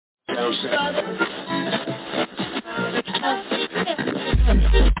WJBR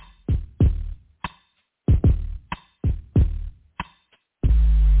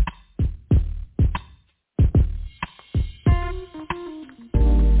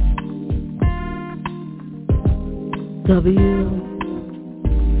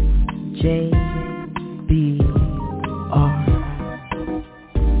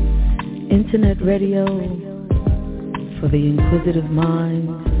Internet radio for the inquisitive mind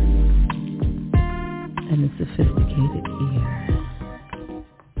and the sophisticated ear.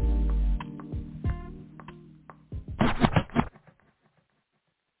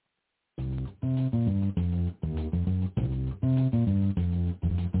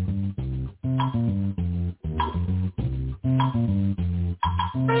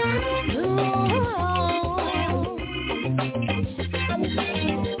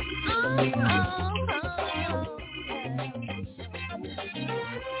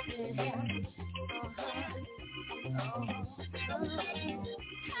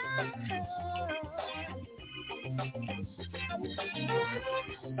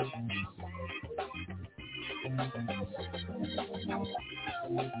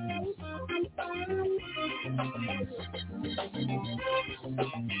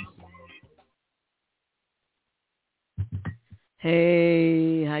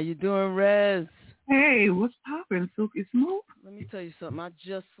 Hey, how you doing, Rez? Hey, what's poppin', Silky Smooth? Let me tell you something. I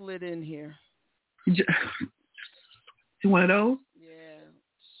just slid in here. One of those? Yeah.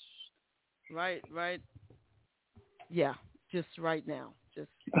 Right. Yeah, just right now.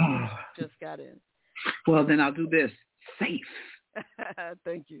 Just got in. Well, then I'll do this. Safe.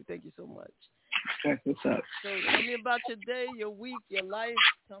 Thank you so much. That's what's up. So tell me about your day, your week, your life.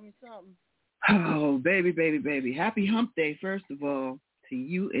 Tell me something. Oh, baby. Happy hump day, first of all, to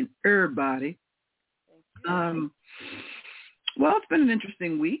you and everybody. Thank you. Well, it's been an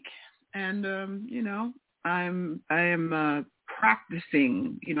interesting week, and, I am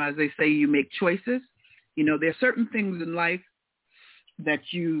practicing, as they say, you make choices. There are certain things in life that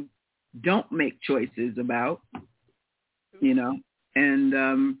you don't make choices about, and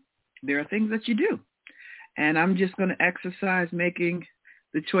there are things that you do. And I'm just going to exercise making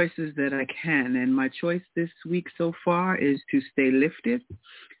the choices that I can. And my choice this week so far is to stay lifted,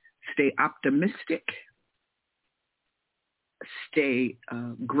 stay optimistic, stay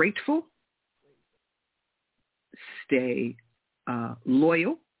grateful, stay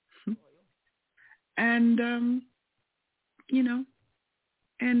loyal, and, and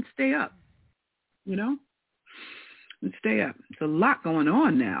stay up, and stay up. It's a lot going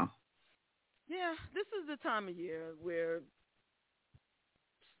on now. Yeah, this is the time of year where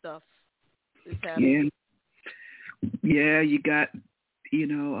stuff is happening. Yeah, you got,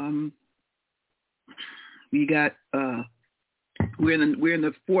 we're in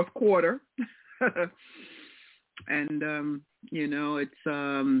the fourth quarter, and it's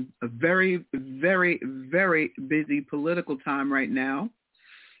a very, very, very busy political time right now.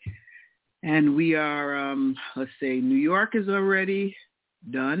 And we are, let's say, New York is already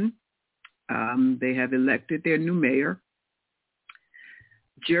done. They have elected their new mayor.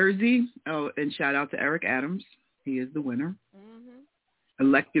 Jersey, and shout out to Eric Adams. He is the winner.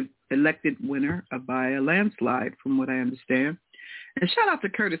 Mm-hmm. Elected winner by a landslide, from what I understand. And shout out to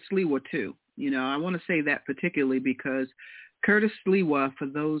Curtis Sliwa, too. I want to say that particularly because Curtis Sliwa, for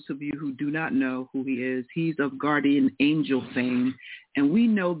those of you who do not know who he is, he's of Guardian Angel fame. And we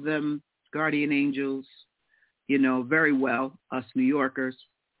know them, Guardian Angels, very well, us New Yorkers.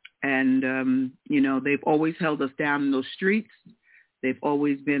 And, they've always held us down in those streets. They've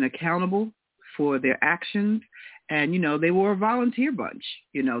always been accountable for their actions. And, they were a volunteer bunch,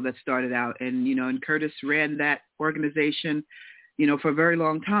 that started out. And, and Curtis ran that organization, for a very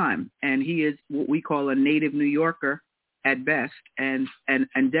long time. And he is what we call a native New Yorker at best, and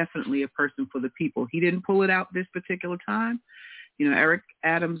definitely a person for the people. He didn't pull it out this particular time. Eric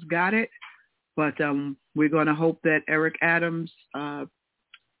Adams got it. But we're going to hope that Eric Adams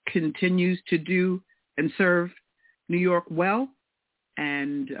continues to do and serve New York well.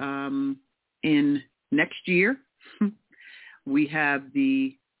 And in next year, we have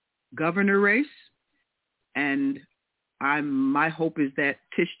the governor race, and my hope is that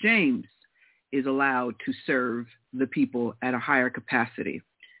Tish James is allowed to serve the people at a higher capacity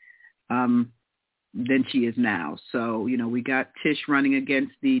than she is now. So, we got Tish running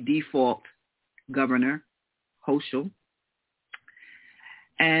against the default governor, Hochul.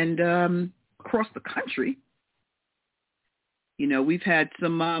 And across the country, we've had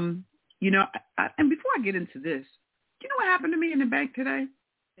some, and before I get into this, do you know what happened to me in the bank today?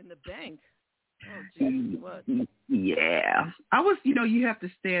 In the bank? Oh, geez, what? Yeah. I was, you have to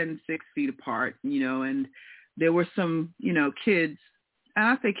stand 6 feet apart, and there were some, kids, and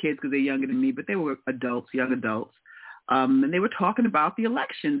I say kids because they're younger than me, but they were adults, young adults, and they were talking about the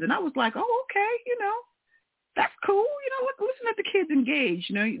elections, and I was like, oh, okay, that's cool. Listen at the kids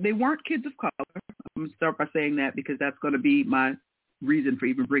engaged. They weren't kids of color. I'm going to start by saying that because that's going to be my reason for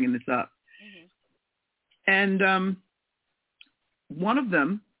even bringing this up. Mm-hmm. And one of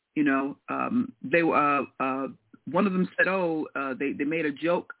them, they were, one of them said, they made a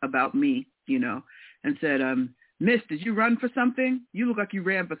joke about me, and said, Miss, did you run for something? You look like you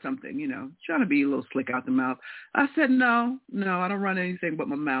ran for something, trying to be a little slick out the mouth. I said, no, I don't run anything but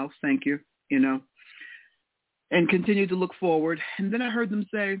my mouth. Thank you, and continued to look forward. And then I heard them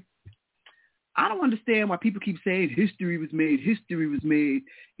say, I don't understand why people keep saying history was made.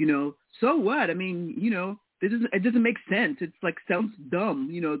 So what? I mean, it doesn't make sense. It's like, sounds dumb,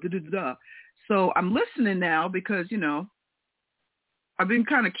 So I'm listening now because, I've been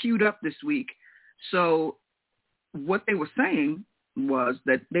kind of queued up this week. So what they were saying was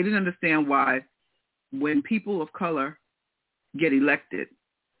that they didn't understand why when people of color get elected,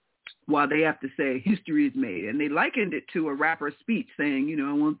 why they have to say history is made. And they likened it to a rapper's speech saying,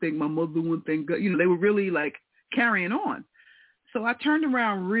 I want to thank my mother, one thing God. They were really like carrying on. So I turned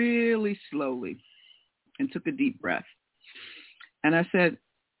around really slowly and took a deep breath. And I said,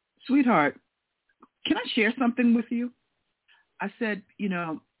 sweetheart, can I share something with you? I said, you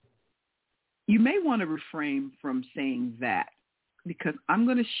may want to refrain from saying that because I'm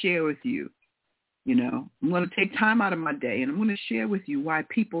going to share with you, I'm going to take time out of my day and I'm going to share with you why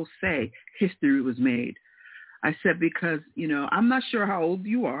people say history was made. I said, because, I'm not sure how old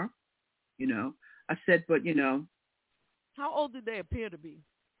you are, I said, but, How old did they appear to be?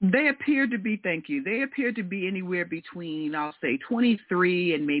 They appear to be, thank you. They appear to be anywhere between, I'll say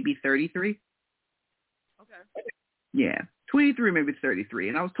 23 and maybe 33. Okay. Yeah. 23, maybe 33.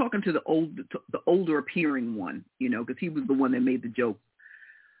 And I was talking to the older appearing one, because he was the one that made the joke.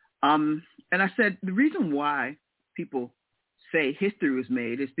 And I said, the reason why people say history was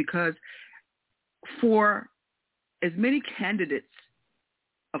made is because for as many candidates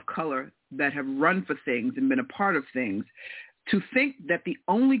of color that have run for things and been a part of things, to think that the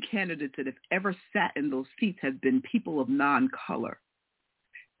only candidates that have ever sat in those seats have been people of non-color,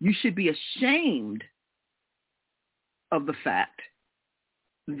 you should be ashamed of the fact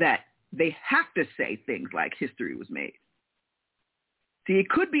that they have to say things like history was made. See, it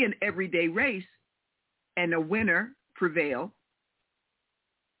could be an everyday race and a winner prevail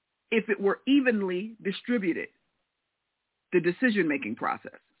if it were evenly distributed, the decision-making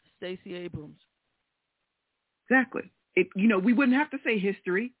process. Stacey Abrams. Exactly. We wouldn't have to say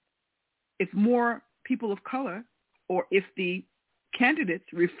history if more people of color or if the candidates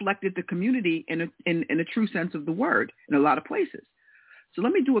reflected the community in a true sense of the word in a lot of places. So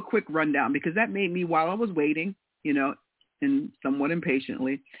let me do a quick rundown because that made me, while I was waiting, and somewhat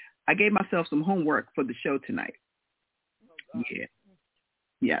impatiently, I gave myself some homework for the show tonight. Oh, yeah.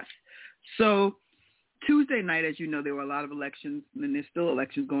 Yes. So Tuesday night, as you know, there were a lot of elections and there's still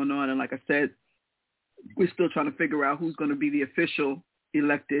elections going on. And like I said, we're still trying to figure out who's going to be the official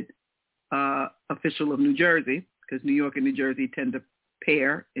elected official of New Jersey, because New York and New Jersey tend to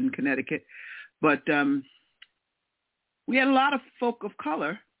pair in Connecticut. But we had a lot of folk of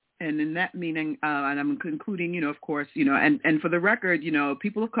color. And in that meaning, and I'm including, of course, and for the record,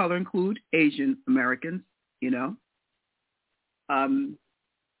 people of color include Asian Americans,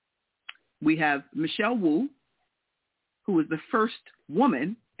 we have Michelle Wu, who was the first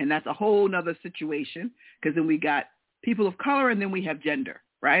woman, and that's a whole nother situation, because then we got people of color and then we have gender,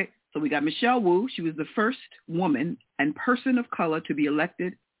 right? So we got Michelle Wu. She was the first woman and person of color to be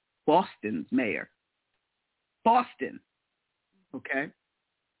elected Boston's mayor. Boston, okay?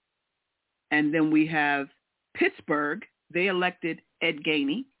 And then we have Pittsburgh. They elected Ed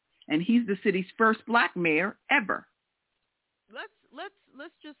Gainey, and he's the city's first black mayor ever.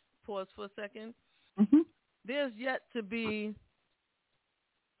 Let's just pause for a second. Mm-hmm. There's yet to be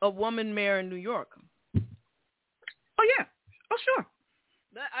a woman mayor in New York. Oh yeah. Oh sure.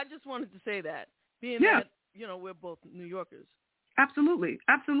 I just wanted to say that, being that we're both New Yorkers. Absolutely.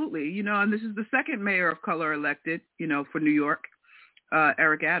 And this is the second mayor of color elected, for New York.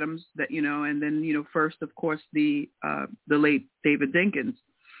 Eric Adams, that and then first, of course, the late David Dinkins.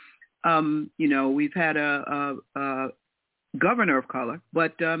 We've had a governor of color,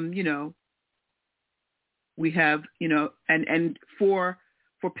 but we have and for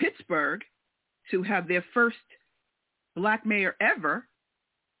Pittsburgh to have their first black mayor ever,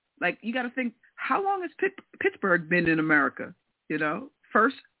 like you got to think, how long has Pittsburgh been in America?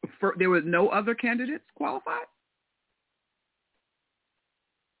 there was no other candidates qualified?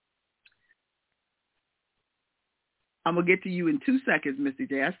 I'm going to get to you in 2 seconds, Missy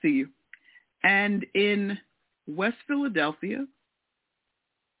J. I see you. And in West Philadelphia,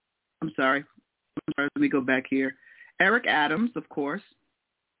 let me go back here. Eric Adams, of course,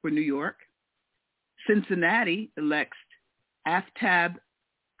 for New York. Cincinnati elects Aftab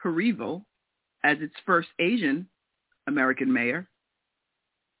Perivo as its first Asian American mayor.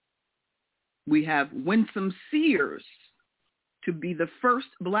 We have Winsome Sears to be the first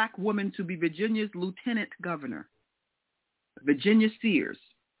black woman to be Virginia's lieutenant governor. Virginia Sears,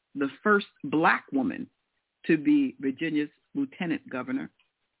 the first black woman to be Virginia's lieutenant governor.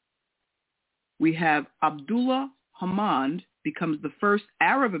 We have Abdullah Hamid becomes the first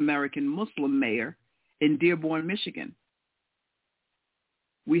Arab American Muslim mayor in Dearborn, Michigan.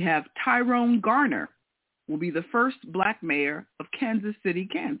 We have Tyrone Garner will be the first black mayor of Kansas City,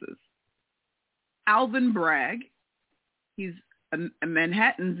 Kansas. Alvin Bragg, he's a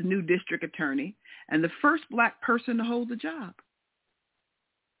Manhattan's new district attorney and the first black person to hold the job.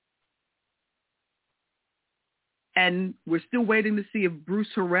 And we're still waiting to see if Bruce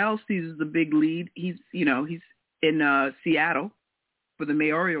Harrell seizes the big lead. He's in Seattle for the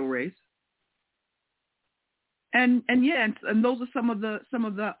mayoral race. And those are some of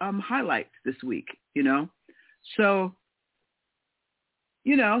the highlights this week, So,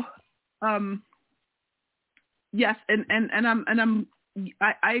 yes,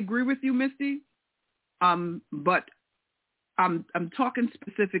 I agree with you, Misty. But I'm talking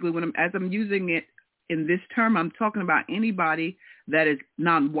specifically as I'm using it in this term, I'm talking about anybody that is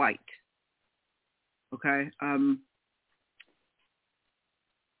non-white. Okay.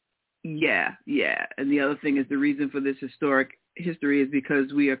 Yeah. And the other thing is the reason for this historic history is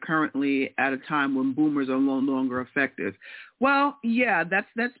because we are currently at a time when boomers are no longer effective. Well, yeah,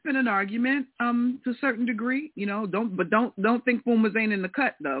 that's been an argument to a certain degree. Don't think boomers ain't in the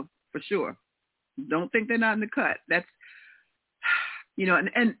cut though, for sure. Don't think they're not in the cut. That's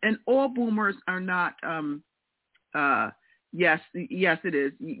and all boomers are not. Yes, it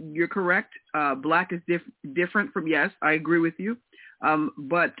is. You're correct. Black is different from, yes, I agree with you.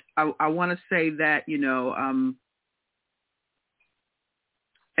 But I want to say that,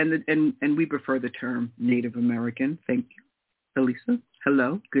 and we prefer the term Native American. Thank you, Elisa.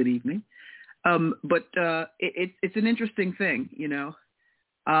 Hello, good evening. But it's an interesting thing,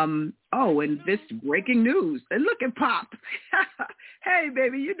 and this breaking news. And look at Pop. Hey,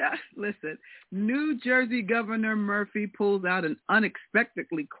 baby, listen. New Jersey Governor Murphy pulls out an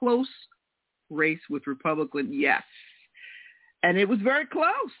unexpectedly close race with Republican. Yes. And it was very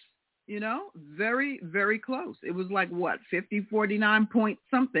close, very, very close. It was like, 50-49 point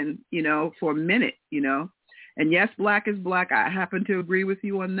something, for a minute, And yes, black is black. I happen to agree with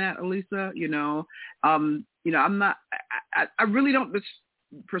you on that, Elisa. I'm not, I really don't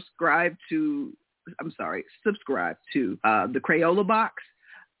subscribe to the Crayola box.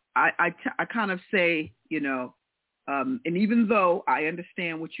 I kind of say, and even though I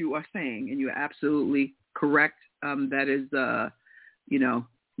understand what you are saying, and you're absolutely correct, that is,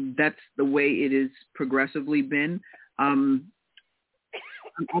 that's the way it is progressively been. I'm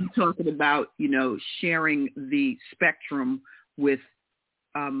talking about, sharing the spectrum with,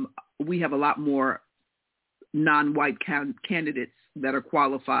 we have a lot more non-white candidates that are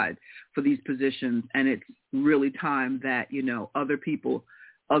qualified for these positions. And it's really time that, other people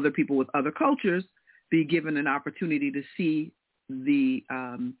with other cultures be given an opportunity to see the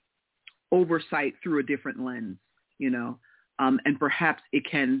oversight through a different lens, and perhaps it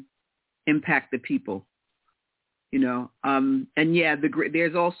can impact the people, and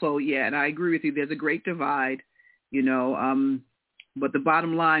there's also, and I agree with you, there's a great divide, but the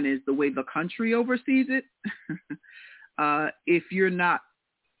bottom line is the way the country oversees it. If you're not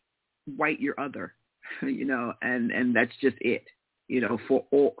white, you're other, and that's just it,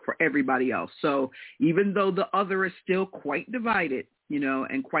 for everybody else. So even though the other is still quite divided,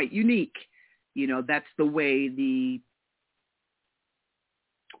 and quite unique, that's the way the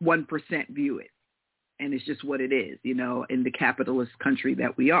 1% view it. And it's just what it is, in the capitalist country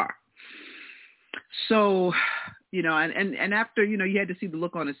that we are. So, and after, you had to see the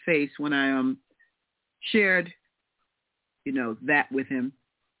look on his face when I shared, that with him.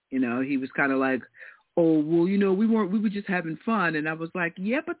 He was kind of like, oh, well, we were just having fun. And I was like,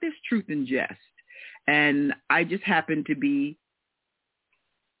 yeah, but there's truth in jest. And I just happened to be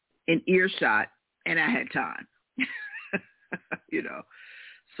in earshot and I had time,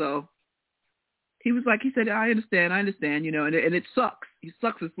 So he was like, he said, I understand, and it sucks. It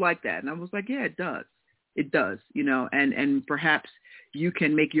sucks. It's like that. And I was like, yeah, it does. It does, and perhaps you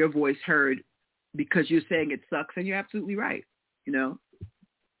can make your voice heard because you're saying it sucks, and you're absolutely right. You're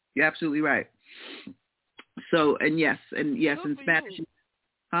absolutely right. So, and yes, in Spanish, you.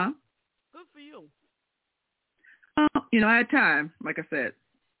 huh? Good for you. I had time, like I said,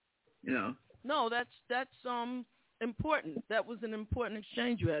 No, that's important. That was an important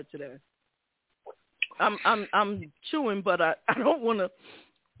exchange you had today. I'm chewing, but I don't want to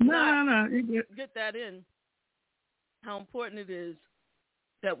no. Get that in. How important it is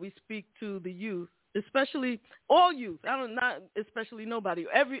that we speak to the youth, especially all youth. Not especially nobody.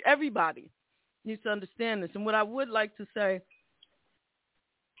 Everybody needs to understand this. And what I would like to say,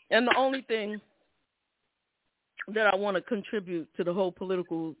 and the only thing that I want to contribute to the whole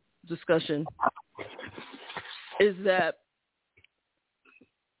political discussion is that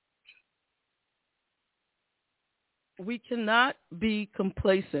we cannot be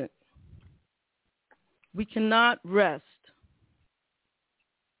complacent. We cannot rest.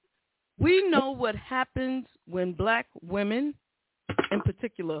 We know what happens when black women, in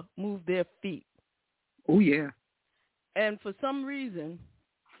particular, move their feet. Oh, yeah. And for some reason,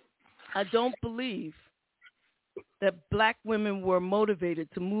 I don't believe that black women were motivated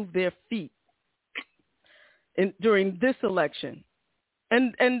to move their feet during this election.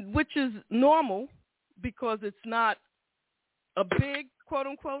 And which is normal because it's not a big,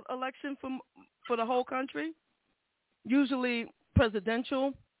 quote-unquote, election for the whole country. Usually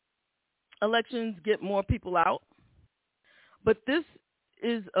presidential elections get more people out. But this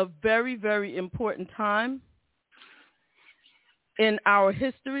is a very, very important time in our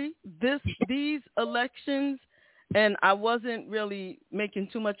history. These elections, and I wasn't really making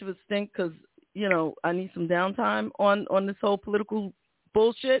too much of a stink because, I need some downtime on this whole political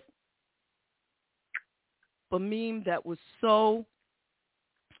bullshit. A meme that was so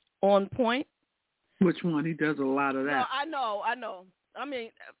on point. Which one? He does a lot of that. No, I know. I mean,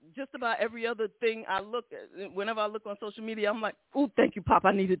 just about every other thing I look at, whenever I look on social media, I'm like, "Ooh, thank you, Pop.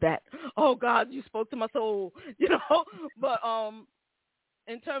 I needed that. Oh God, you spoke to my soul." But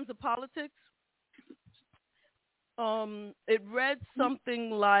in terms of politics, it read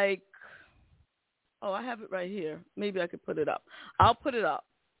something like, oh, I have it right here. Maybe I could put it up. I'll put it up.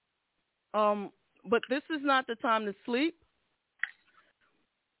 But this is not the time to sleep.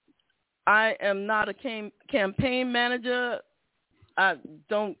 I am not a campaign manager. I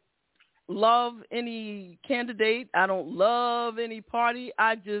don't love any candidate. I don't love any party.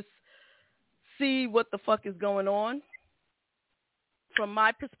 I just see what the fuck is going on from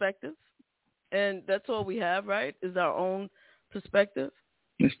my perspective. And that's all we have, right, is our own perspective.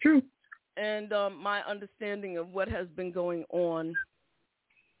 That's true. And my understanding of what has been going on.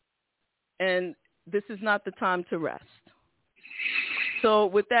 And this is not the time to rest. So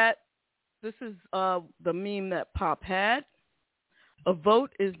with that, this is the meme that Pop had. A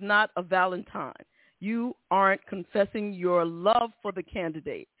vote is not a Valentine. You aren't confessing your love for the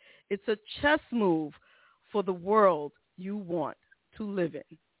candidate. It's a chess move for the world you want to live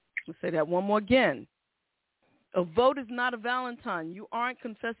in. I'll say that one more again. A vote is not a Valentine. You aren't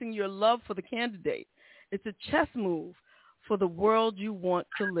confessing your love for the candidate. It's a chess move for the world you want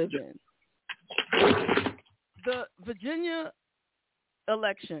to live in. The Virginia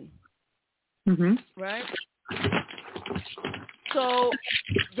election, right? So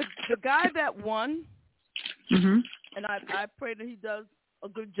the guy that won, and I pray that he does a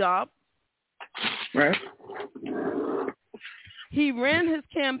good job. Right. He ran his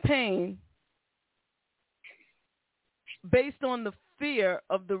campaign based on the fear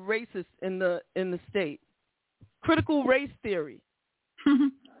of the racists in the state. Critical race theory.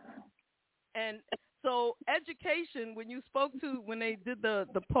 And so education, when they did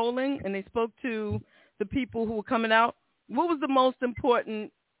the polling and they spoke to the people who were coming out, what was the most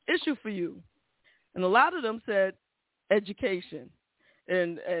important issue for you? And a lot of them said education.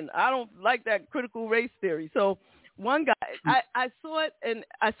 And I don't like that critical race theory. So one guy, I saw it, and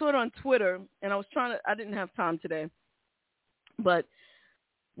I saw it on Twitter, and I didn't have time today, but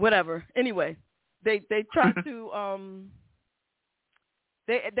whatever. Anyway, they tried to,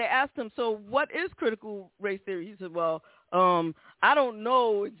 they asked him, so what is critical race theory? He said, well, I don't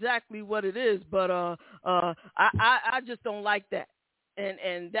know exactly what it is, but I just don't like that.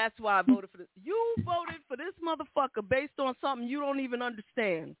 And that's why I voted for this. You voted for this motherfucker based on something you don't even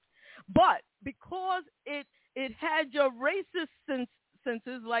understand. But because it had your racist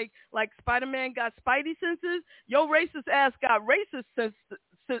senses, like Spider-Man got Spidey senses, your racist ass got racist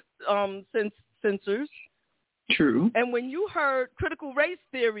sensors. True. And when you heard critical race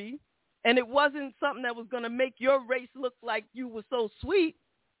theory, and it wasn't something that was going to make your race look like you were so sweet,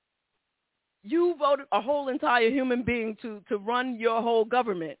 you voted a whole entire human being to run your whole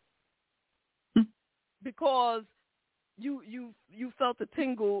government because you felt a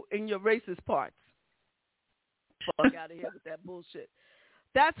tingle in your racist parts. Fuck out of here with that bullshit.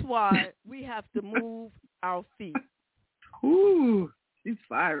 That's why we have to move our feet. Ooh, she's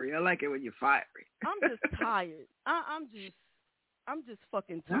fiery. I like it when you're fiery. I'm just tired. I'm just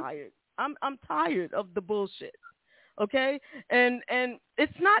fucking tired. I'm tired of the bullshit. Okay? And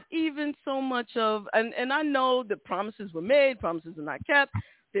it's not even so much of, and I know that promises were made, promises are not kept.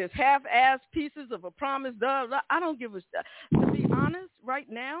 There's half-assed pieces of a promise. I don't give a shit. To be honest, right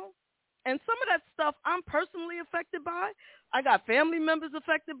now, and some of that stuff I'm personally affected by. I got family members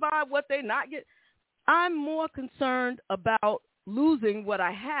affected by what they not get. I'm more concerned about losing what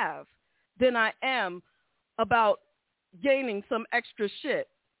I have than I am about gaining some extra shit.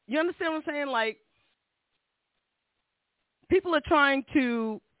 You understand what I'm saying? Like, people are trying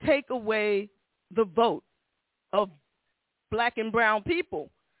to take away the vote of black and brown people.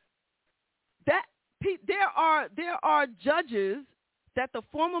 There are judges that the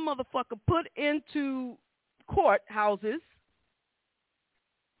former motherfucker put into courthouses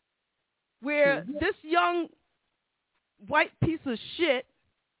where this young white piece of shit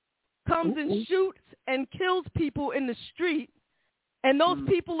comes and shoots and kills people in the street, and those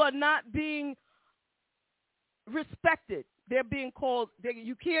people are not being respected. They're being called,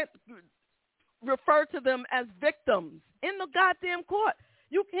 you can't refer to them as victims in the goddamn court.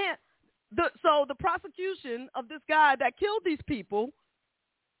 You can't. So the prosecution of this guy that killed these people,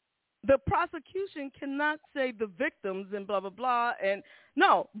 the prosecution cannot say the victims and blah, blah, blah. And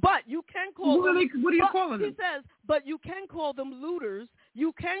no, but you can call them. What are you calling them? He says, but you can call them looters.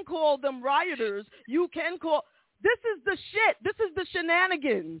 You can call them rioters. You can call. This is the shit. This is the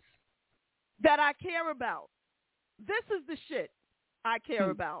shenanigans that I care about. This is the shit I care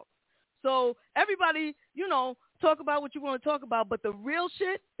about. So everybody, talk about what you want to talk about, but the real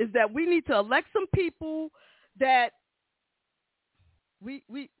shit is that we need to elect some people that we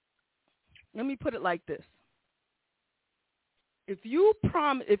let me put it like this. If you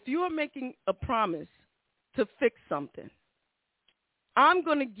are making a promise to fix something, I'm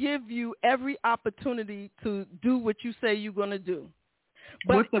going to give you every opportunity to do what you say you're going to do.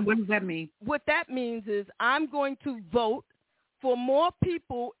 But what does that mean? What that means is I'm going to vote for more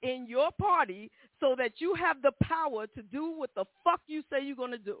people in your party so that you have the power to do what the fuck you say you're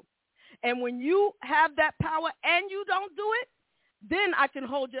going to do. And when you have that power and you don't do it, then I can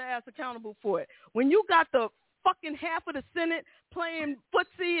hold your ass accountable for it. When you got the fucking half of the Senate playing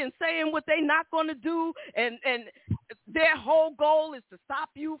footsie and saying what they not going to do, and their whole goal is to stop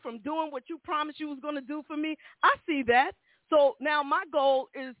you from doing what you promised you was going to do for me, I see that. So now my goal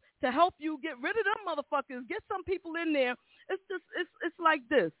is to help you get rid of them motherfuckers, get some people in there. It's like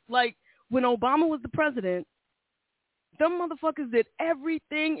this. Like when Obama was the president, them motherfuckers did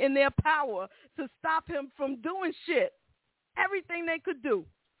everything in their power to stop him from doing shit. Everything they could do.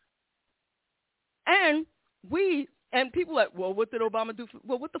 And people like, well, what did Obama do?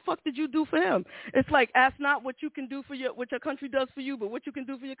 Well, what the fuck did you do for him? It's like, ask not what you can do for what your country does for you, but what you can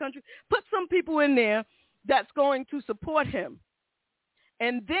do for your country. Put some people in there that's going to support him.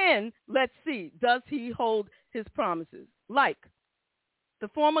 And then let's see, does he hold his promises? Like the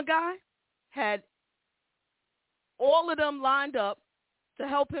former guy had all of them lined up to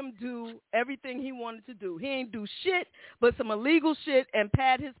help him do everything he wanted to do. He ain't do shit but some illegal shit and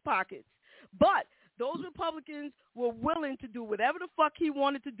pad his pockets. But those Republicans were willing to do whatever the fuck he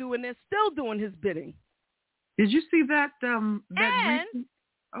wanted to do, and they're still doing his bidding. Did you see that?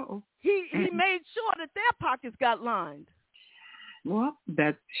 He made sure that their pockets got lined. Well,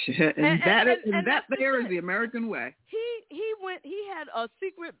 that is the American way. He had a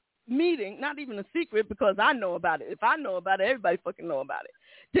secret meeting, not even a secret because I know about it. If I know about it, everybody fucking know about it.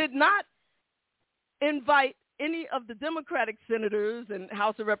 Did not invite any of the Democratic senators and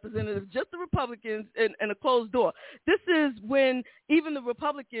House of Representatives, just the Republicans in a closed door. This is when even the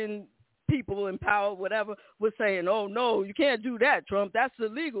Republican people in power, whatever, were saying, oh, no, you can't do that, Trump. That's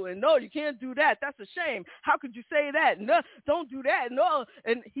illegal. And no, you can't do that. That's a shame. How could you say that? No, don't do that. No.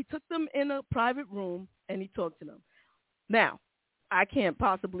 And he took them in a private room and he talked to them. Now, I can't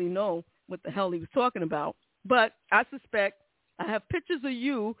possibly know what the hell he was talking about, but I suspect I have pictures of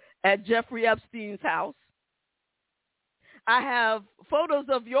you at Jeffrey Epstein's house. I have photos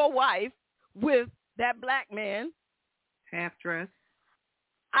of your wife with that black man. Half dressed.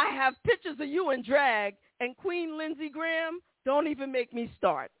 I have pictures of you in drag, and Queen Lindsey Graham, don't even make me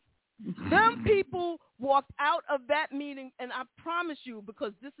start. Some people walked out of that meeting, and I promise you,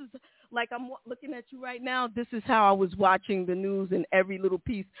 because this is like I'm looking at you right now, this is how I was watching the news and every little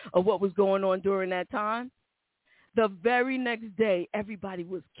piece of what was going on during that time. The very next day, everybody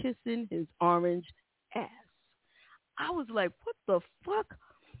was kissing his orange ass. I was like, what the fuck?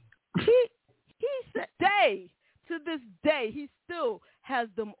 He said, to this day, he still has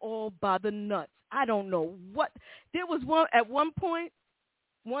them all by the nuts. I don't know what. There was one, at one point,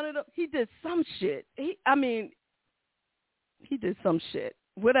 one of them, he did some shit. He did some shit,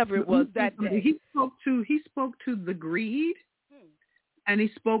 whatever it was that day. He spoke to the greed, and he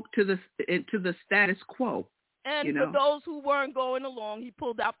spoke to the status quo. And for those who weren't going along, he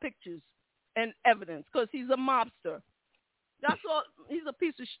pulled out pictures and evidence because he's a mobster. That's all. He's a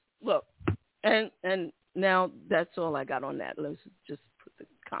piece of look. And now that's all I got on that. Let's just put the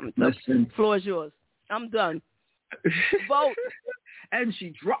comments up. The floor is yours. I'm done. Vote. And she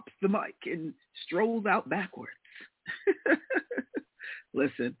drops the mic and strolls out backwards.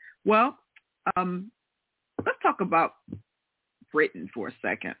 Listen, well, let's talk about Britain for a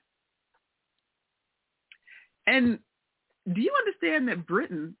second. And do you understand that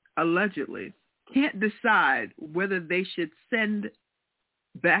Britain allegedly can't decide whether they should send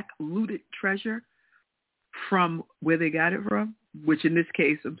back looted treasure from where they got it from, which in this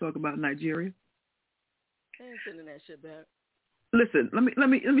case, I'm talking about Nigeria? They ain't sending that shit back. Listen, let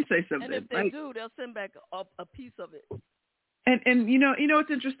me say something. And if they do, they'll send back a piece of it. And you know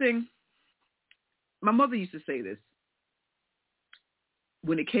it's interesting. My mother used to say this.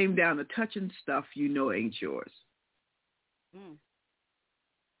 When it came down to touching stuff, ain't yours.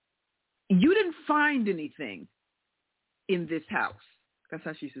 You didn't find anything in this house. That's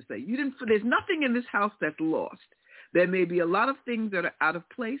how she used to say. There's nothing in this house that's lost. There may be a lot of things that are out of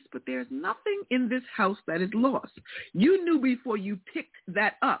place, but there's nothing in this house that is lost. You knew before you picked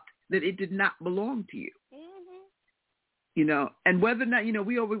that up that it did not belong to you. Mm-hmm. And whether or not,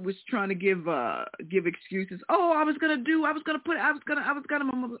 we always was trying to give excuses. Oh, I was gonna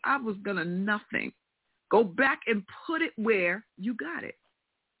nothing. Go back and put it where you got it.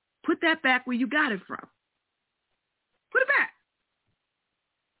 Put that back where you got it from. Put it back.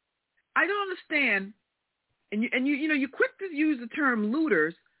 I don't understand. And you're quick to use the term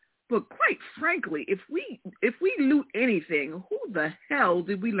looters, but quite frankly, if we loot anything, who the hell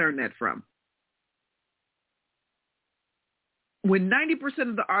did we learn that from? When 90%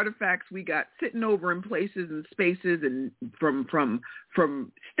 of the artifacts we got sitting over in places and spaces and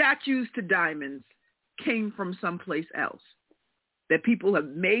from statues to diamonds came from someplace else that people have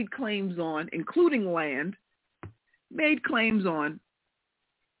made claims on, including land, made claims on,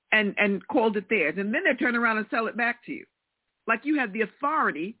 and called it theirs. And then they turn around and sell it back to you. Like you had the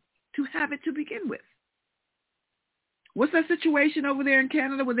authority to have it to begin with. What's that situation over there in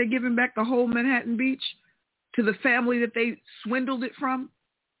Canada where they're giving back the whole Manhattan Beach to the family that they swindled it from?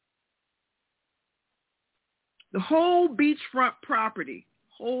 The whole beachfront property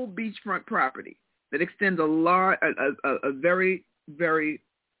that extends a very, very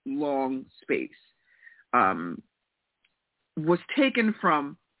long space was taken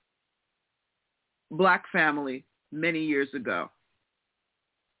from Black family many years ago.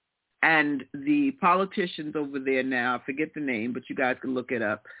 And the politicians over there now, I forget the name, but you guys can look it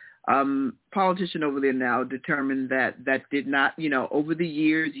up. Politician over there now determined that did not, over the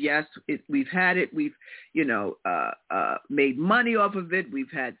years, yes, we've had it. We've, made money off of it.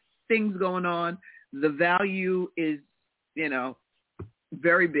 We've had things going on. The value is,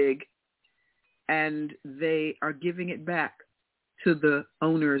 very big. And they are giving it back to the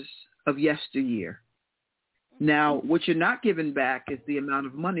owners of yesteryear. Now, what you're not giving back is the amount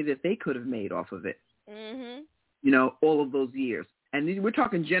of money that they could have made off of it. Mm-hmm. All of those years. And we're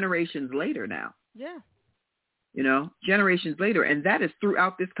talking generations later now. Yeah. Generations later. And that is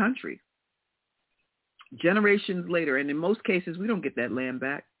throughout this country. Generations later. And in most cases, we don't get that land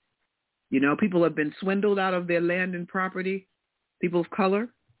back. People have been swindled out of their land and property. People of color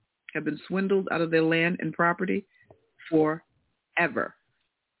have been swindled out of their land and property forever.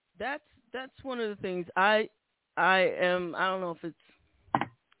 That's one of the things I don't know if it's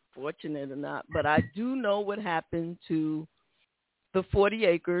fortunate or not, but I do know what happened to the 40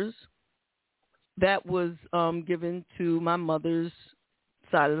 acres that was given to my mother's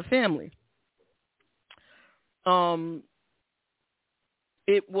side of the family.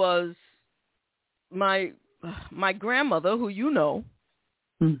 It was my grandmother, who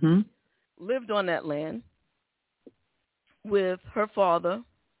mm-hmm. lived on that land with her father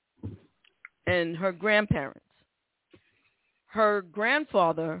and her grandparents. Her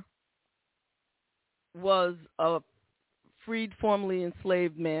grandfather was a freed, formerly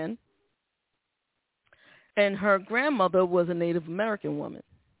enslaved man And her grandmother was a Native American woman.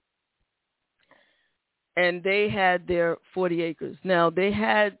 And they had their 40 acres. Now, they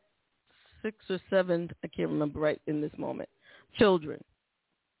had 6 or 7, I can't remember right in this moment, children.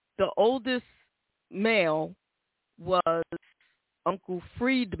 The oldest male was Uncle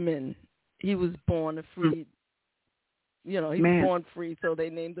Friedman. He was born a freed. He was born free, so they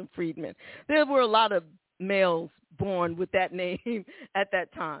named him Friedman. There were a lot of males born with that name at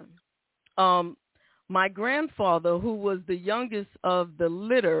that time. My grandfather, who was the youngest of the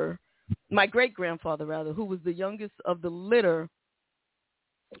litter, my great-grandfather, rather, who was the youngest of the litter,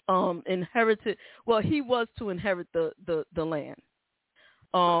 inherited, well, he was to inherit the land.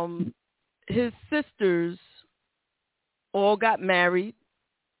 His sisters all got married.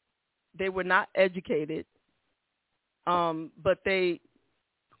 They were not educated, but they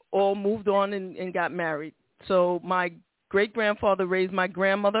all moved on and got married. So my great-grandfather raised my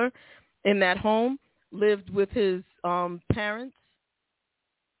grandmother in that home, lived with his parents,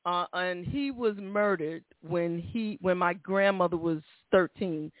 and he was murdered when my grandmother was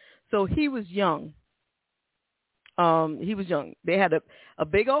 13. So he was young. They had a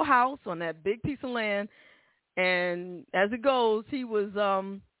big old house on that big piece of land, and as it goes, he was a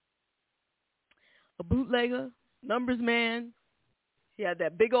bootlegger, numbers man. He had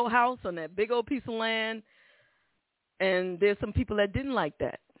that big old house on that big old piece of land, and there's some people that didn't like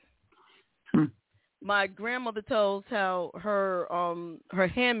that. My grandmother tells how her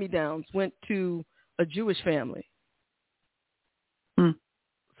hand-me-downs went to a Jewish family.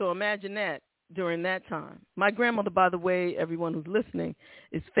 So imagine that during that time. My grandmother, by the way, everyone who's listening,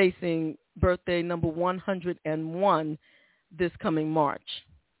 is facing birthday number 101 this coming March.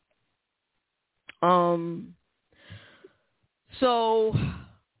 So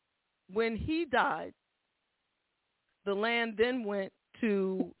when he died, the land then went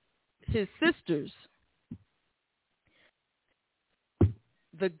to his sisters.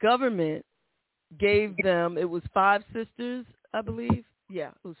 The government gave them, it was 5 sisters, I believe.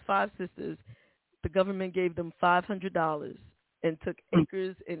 Yeah, it was 5 sisters. The government gave them $500 and took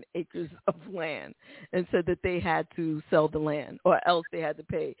acres and acres of land and said that they had to sell the land or else they had to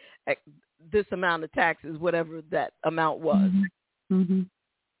pay this amount of taxes, whatever that amount was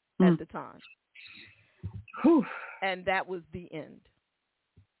at the time. And that was the end.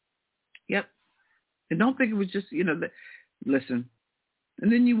 Yep. And don't think it was just, listen.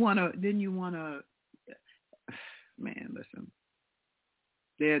 And then you want to, man, listen.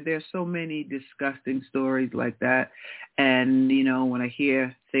 There's so many disgusting stories like that. And, when I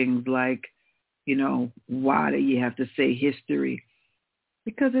hear things like, why do you have to say history?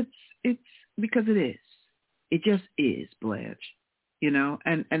 Because because it is. It just is, Blanche,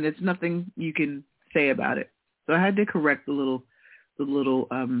 and there's nothing you can say about it. So I had to correct the little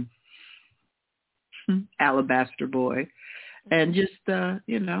alabaster boy and just,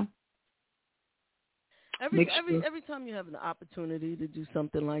 Every time you have an opportunity to do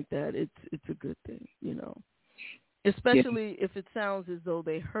something like that, it's a good thing, Especially if it sounds as though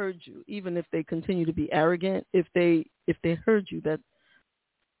they heard you, even if they continue to be arrogant. If they heard you, that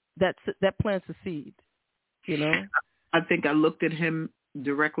plants a seed, I think I looked at him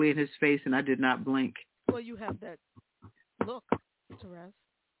directly in his face and I did not blink. Well, you have that look, Terez.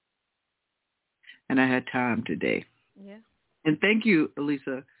 And I had time today. Yeah. And thank you,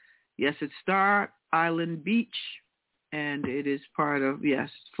 Elisa. Yes, it's Star Island Beach, and it is part of,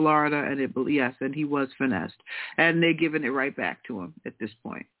 Florida, and he was finessed. And they're giving it right back to him at this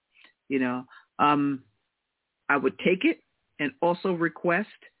point. I would take it and also request,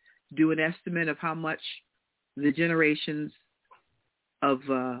 do an estimate of how much the generations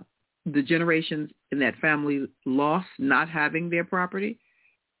in that family lost not having their property,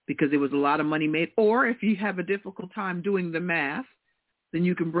 because there was a lot of money made. Or if you have a difficult time doing the math, then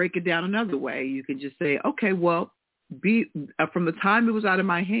you can break it down another way. You can just say, okay, well, from the time it was out of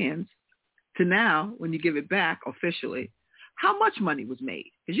my hands to now, when you give it back officially, how much money was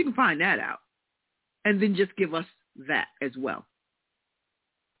made? Because you can find that out. And then just give us that as well.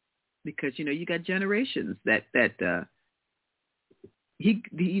 Because, you got generations that the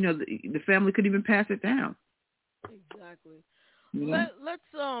family couldn't even pass it down. Exactly. Let's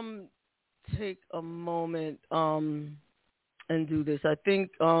take a moment and do this. I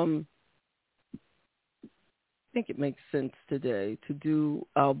think it makes sense today to do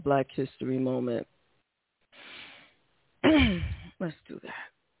our Black History moment. Let's do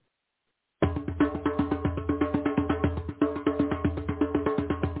that.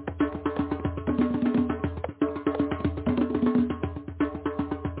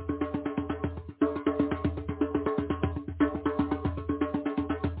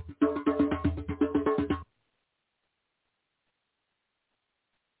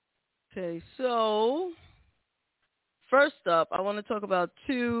 Okay, so first up, I want to talk about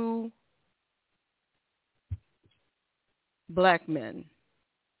two black men.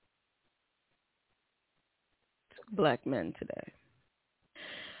 Black men today.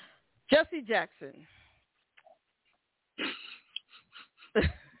 Jesse Jackson.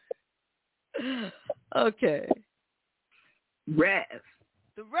 Okay. Rev.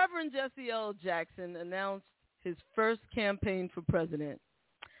 The Reverend Jesse L. Jackson announced his first campaign for president.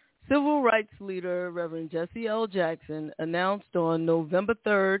 Civil rights leader Reverend Jesse L. Jackson announced on November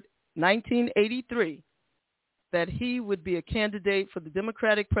 3rd, 1983, that he would be a candidate for the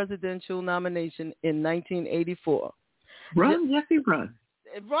Democratic presidential nomination in 1984. Run, Jesse, run.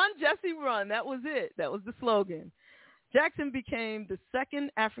 Run, Jesse, run. That was it. That was the slogan. Jackson became the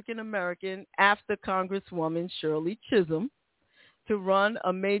second African-American after Congresswoman Shirley Chisholm to run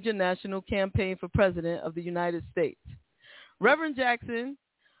a major national campaign for president of the United States. Reverend Jackson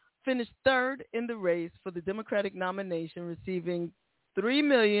finished third in the race for the Democratic nomination, receiving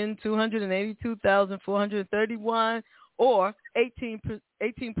 3,282,431, or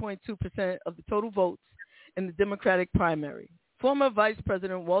 18.2% of the total votes in the Democratic primary. Former Vice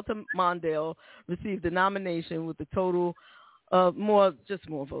President Walter Mondale received the nomination with a total of more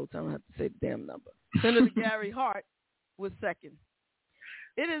votes. I don't have to say the damn number. Senator Gary Hart was second.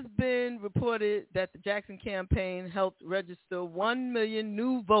 It has been reported that the Jackson campaign helped register 1 million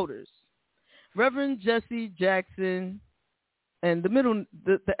new voters. Reverend Jesse Jackson, and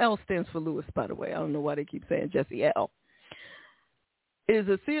the L stands for Lewis, by the way. I don't know why they keep saying Jesse L. Is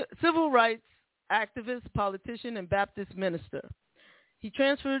a civil rights activist, politician, and Baptist minister. He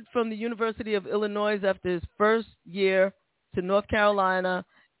transferred from the University of Illinois after his first year to North Carolina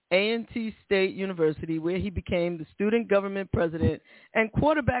A&T State University, where he became the student government president and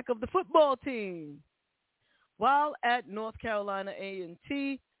quarterback of the football team. While at North Carolina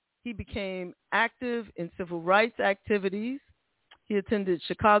A&T, he became active in civil rights activities. He attended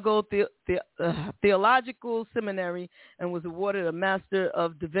Chicago Theological Seminary and was awarded a Master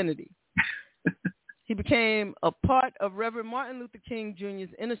of Divinity. He became a part of Reverend Martin Luther King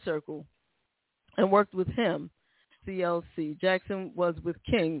Jr.'s inner circle and worked with him, CLC. Jackson was with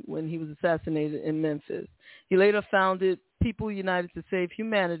King when he was assassinated in Memphis. He later founded People United to Save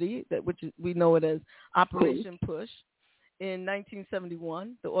Humanity, which we know it as Operation Push, in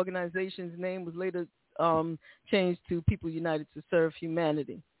 1971. The organization's name was later changed to People United to Serve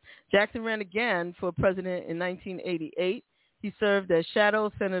Humanity. Jackson ran again for president in 1988. He served as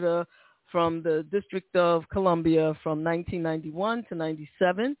shadow senator from the District of Columbia from 1991 to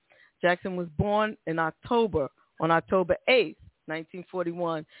 97. Jackson was born on October 8th,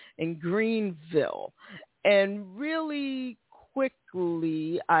 1941 in Greenville. And really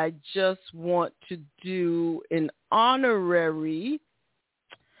quickly, I just want to do an honorary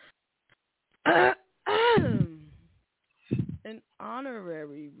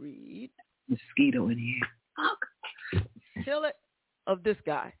read. Mosquito in here. Kill it, of this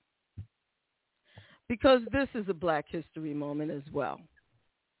guy. Because this is a Black History moment as well.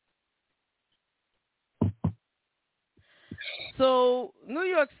 So, New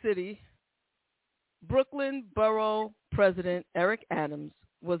York City, Brooklyn Borough President Eric Adams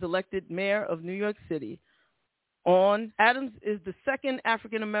was elected mayor of New York City. Adams is the second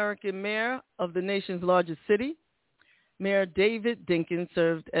African-American mayor of the nation's largest city. Mayor David Dinkins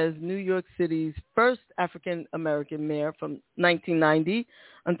served as New York City's first African-American mayor from 1990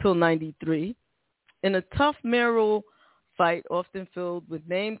 until 93. In a tough mayoral fight often filled with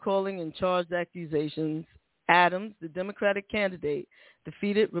name-calling and charged accusations, Adams, the Democratic candidate,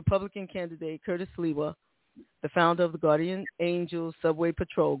 defeated Republican candidate Curtis Lewa, the founder of the Guardian Angel Subway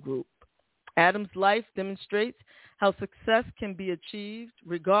Patrol Group. Adams' life demonstrates how success can be achieved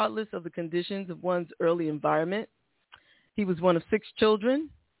regardless of the conditions of one's early environment. He was one of 6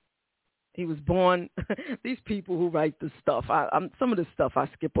 children. He was born, these people who write this stuff, some of this stuff I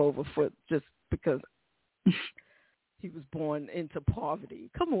skip over for just because he was born into poverty.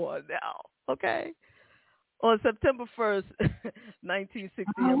 Come on now, okay? On September 1st, 1960,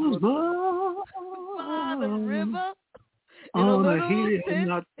 by the river, on a hill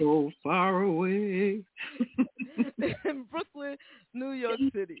not so far away. in Brooklyn, New York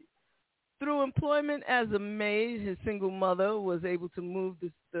City. Through employment as a maid, his single mother was able to move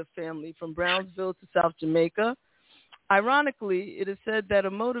the family from Brownsville to South Jamaica. Ironically, it is said that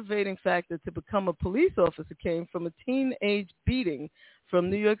a motivating factor to become a police officer came from a teenage beating from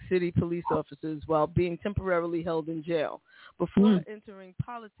New York City police officers while being temporarily held in jail. Before entering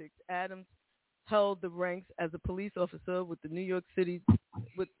politics, Adams held the ranks as a police officer with the New York City,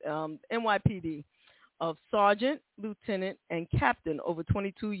 with NYPD, of sergeant, lieutenant, and captain over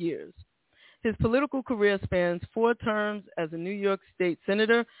 22 years. His political career spans 4 terms as a New York State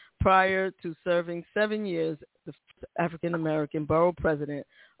senator prior to serving 7 years as the first African-American borough president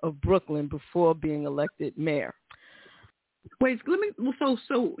of Brooklyn before being elected mayor. Wait,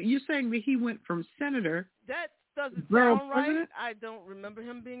 so you're saying that he went from senator? That doesn't borough sound president? right. I don't remember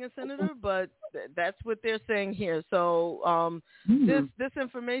him being a senator, but that's what they're saying here. So this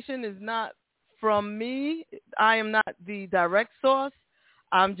information is not from me. I am not the direct source.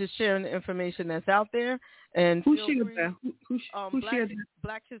 I'm just sharing the information that's out there. And who feel shared free, that? Who shared that?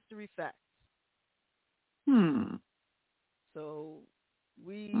 Black History Facts. So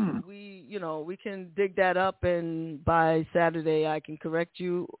we can dig that up, and by Saturday I can correct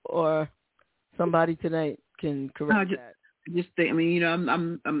you, or somebody tonight can correct that. Just think, I mean,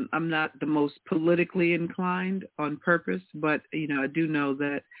 I'm not the most politically inclined on purpose, but I do know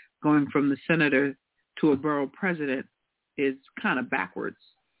that going from the senator to a borough president is kind of backwards.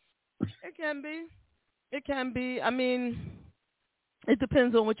 It can be. It can be. I mean, it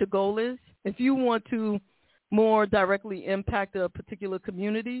depends on what your goal is. If you want to more directly impact a particular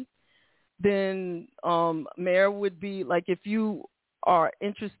community, then mayor would be like, if you are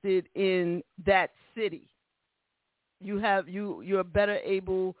interested in that city, you're better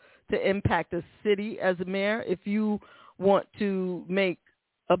able to impact a city as a mayor. If you want to make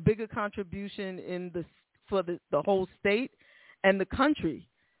a bigger contribution for the whole state and the country,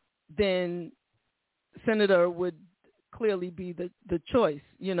 then senator would clearly be the choice.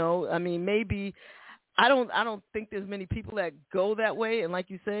 I mean, maybe I don't think there's many people that go that way, and like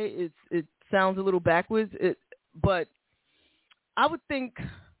you say, it sounds a little backwards. But I would think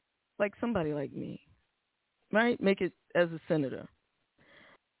like somebody like me, right? Make it as a senator,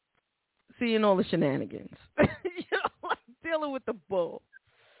 seeing all the shenanigans, like dealing with the bull.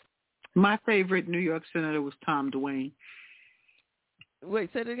 My favorite New York senator was Tom Dwayne. Wait,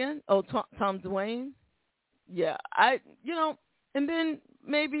 say it again? Oh, Tom Dwayne? Yeah, and then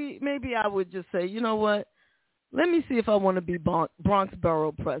maybe I would just say, you know what? Let me see if I want to be Bronx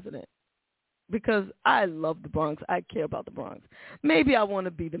Borough president, because I love the Bronx. I care about the Bronx. Maybe I want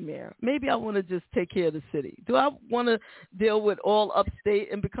to be the mayor. Maybe I want to just take care of the city. Do I want to deal with all upstate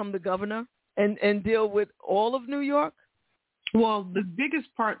and become the governor and deal with all of New York? Well, the biggest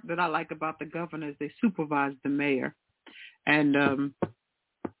part that I like about the governor is they supervise the mayor. And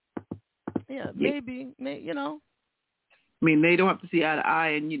maybe. I mean, they don't have to see eye to eye,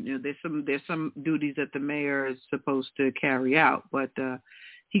 and there's some duties that the mayor is supposed to carry out, but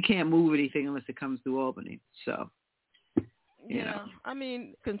he can't move anything unless it comes through Albany. So, you know. I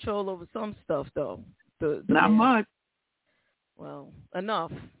mean, control over some stuff though. The not mayor. much. Well,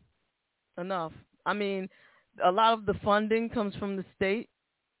 enough. I mean, a lot of the funding comes from the state,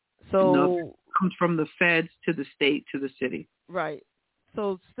 so it comes from the feds to the state to the city. Right.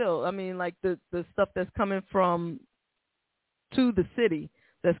 So still, I mean, like the stuff that's coming to the city,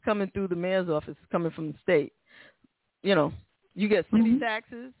 that's coming through the mayor's office, is coming from the state. You get city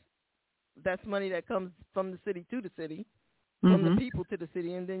taxes. That's money that comes from the city to the city, from the people to the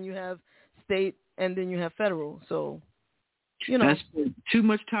city, and then you have state, and then you have federal. So, I spent too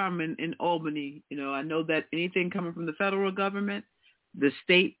much time in Albany. I know that anything coming from the federal government, the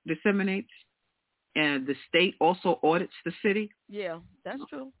state disseminates, and the state also audits the city. Yeah, that's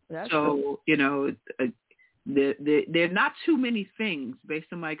true. So, there are not too many things, based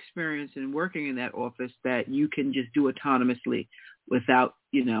on my experience in working in that office, that you can just do autonomously without,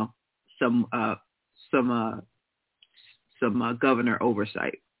 some governor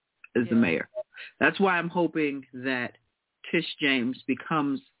oversight as the mayor. That's why I'm hoping that Tish James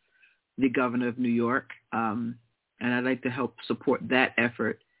becomes the governor of New York, and I'd like to help support that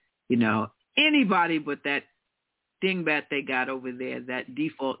effort. Anybody but that dingbat they got over there, that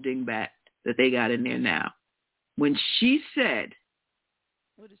default dingbat that they got in there now. When she said,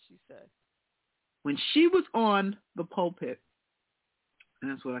 what did she say? When she was on the pulpit,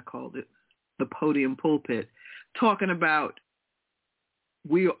 and that's what I called it, the podium pulpit, talking about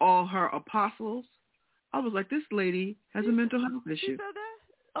we are all her apostles, I was like, this lady has a mental health issue. She said that?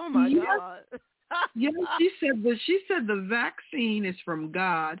 Oh my God. Yes, she said the vaccine is from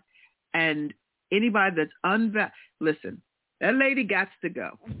God, and anybody that's listen, that lady got to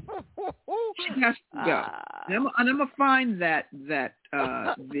go. She has to go. And I'm gonna find that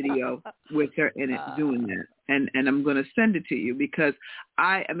video with her in it doing that, and I'm gonna send it to you, because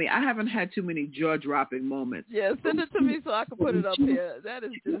I haven't had too many jaw-dropping moments. Yeah, send it to me so I can put it up there. That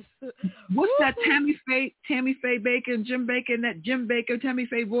is just what's that Tammy Faye Baker, Jim Baker, and that Jim Baker Tammy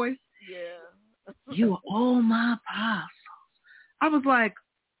Faye voice? Yeah. You are all my apostles. I was like,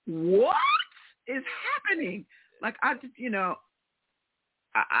 what? is happening? Like, I just,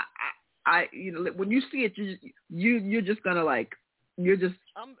 I when you see it, you're just gonna like, you're just.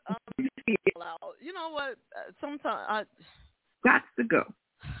 I'm out. You know what? Sometimes I got to go.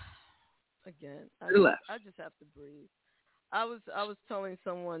 Again, I just have to breathe. I was telling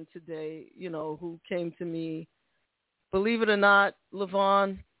someone today, who came to me. Believe it or not,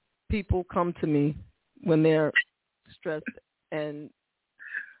 JaVonne, people come to me when they're stressed and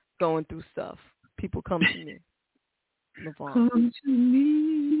going through stuff. People come to me. JaVonne. Come to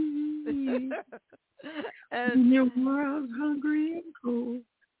me. And your world's hungry and cold.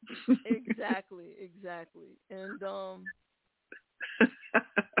 Exactly. And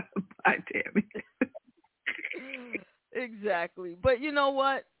Bye, Tammy. Exactly. But you know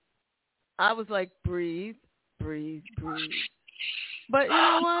what? I was like, breathe. But you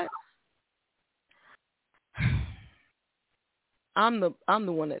know what? I'm the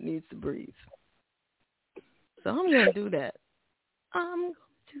one that needs to breathe. So I'm gonna do that.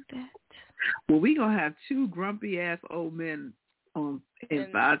 Well, we gonna have two grumpy ass old men in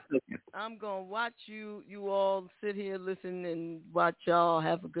 5 seconds. I'm gonna watch you all sit here, listen, and watch y'all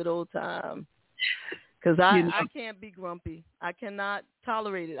have a good old time. Because I can't be grumpy. I cannot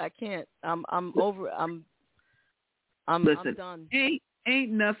tolerate it. I can't. I'm over it. Listen, I'm done.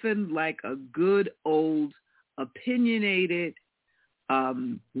 Ain't nothing like a good old opinionated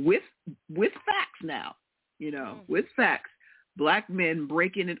with facts now. With facts. Black men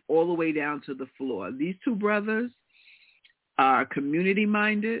breaking it all the way down to the floor. These two brothers are community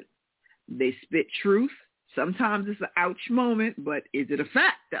minded. They spit truth. Sometimes it's an ouch moment, but is it a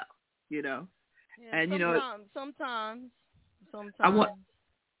fact though? Yeah, and sometimes. I want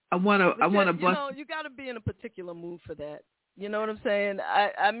to bust. You got to be in a particular mood for that. You know what I'm saying?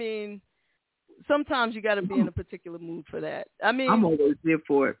 I mean, sometimes you got to be in a particular mood for that. I mean, I'm always here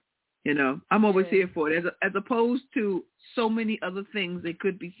for it. I'm always here for it, as opposed to so many other things they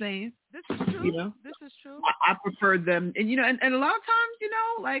could be saying. This is true. This is true. I prefer them, and and a lot of times,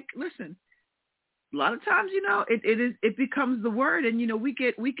 like, listen. A lot of times, it becomes the word, and we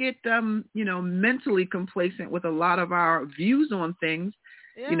get mentally complacent with a lot of our views on things,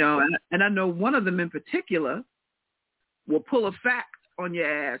 yeah. and I know one of them in particular will pull a fact on your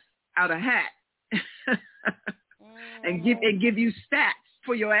ass out of hat and give you stats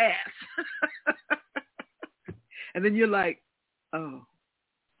for your ass, and then you're like, oh,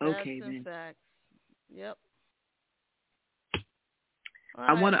 okay, then. Facts. Yep.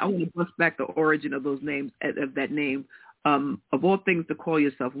 I want to bust back the origin of those names, of that name. Of all things to call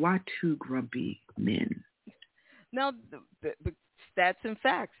yourself, why two grumpy men? Now, the stats and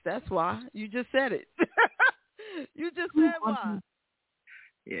facts. That's why. You just said it. You just said why.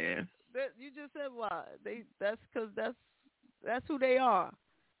 Yeah. You just said why. That's because that's who they are.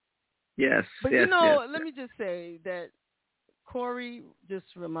 Yes. But yes, let me just say that Corey just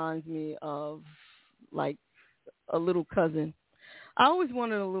reminds me of like a little cousin. I always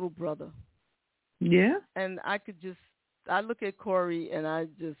wanted a little brother. Yeah. And I look at Corey and I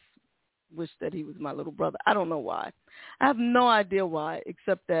just wish that he was my little brother. I don't know why. I have no idea why,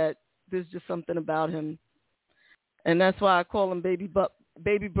 except that there's just something about him. And that's why I call him baby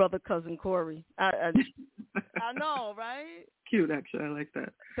brother cousin Corey. I know, right? Cute, actually. I like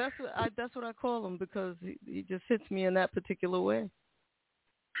that. That's what I call him, because he just hits me in that particular way.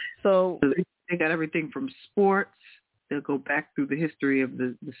 So they got everything from sports. They'll go back through the history of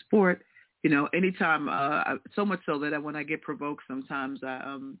the sport. Anytime, so much so that when I get provoked, sometimes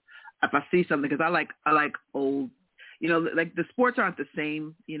if I see something, because I like old, like the sports aren't the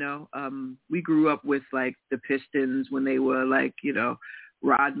same. We grew up with like the Pistons when they were like,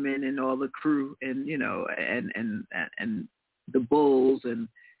 Rodman and all the crew, and and the Bulls and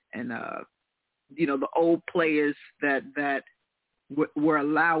the old players that were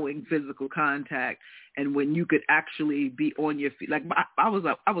allowing physical contact, and when you could actually be on your feet. Like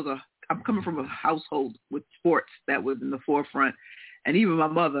I'm coming from a household with sports that was in the forefront, and even my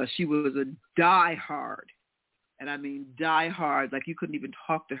mother, she was a diehard, and I mean diehard. Like you couldn't even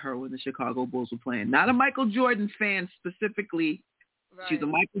talk to her when the Chicago Bulls were playing. Not a Michael Jordan fan specifically. Right. She's a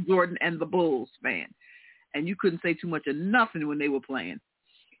Michael Jordan and the Bulls fan, and you couldn't say too much of nothing when they were playing.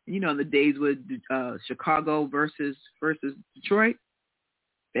 In the days with Chicago versus Detroit,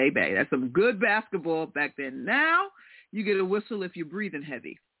 baby, that's some good basketball back then. Now you get a whistle if you're breathing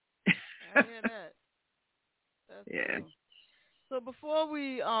heavy. I hear that. That's yeah. Cool. So before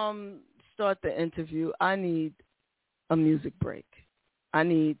we start the interview, I need a music break. I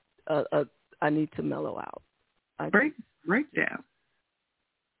need I need to mellow out. Break down.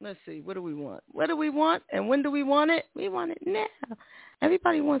 Let's see. What do we want? And when do we want it? We want it now.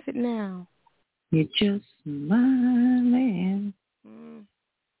 Everybody wants it now. You're just smiling.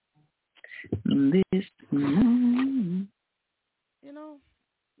 This morning. You know,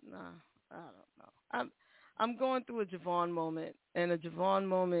 nah, I don't know. I'm going through a JaVonne moment, and a JaVonne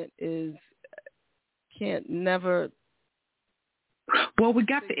moment is can't never. Well, we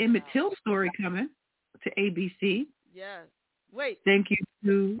got the Emmett Till story coming to ABC. Yes. Wait. Thank you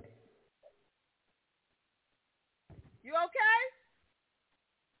to. You okay?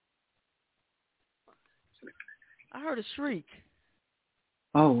 I heard a shriek.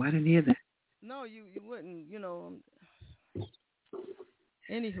 Oh, I didn't hear that. No, you wouldn't. You know.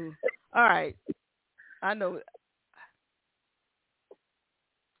 Anywho, all right. I know.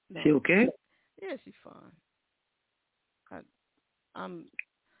 No. She okay? Yeah, she's fine. I'm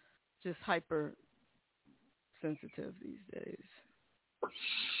just hyper sensitive these days.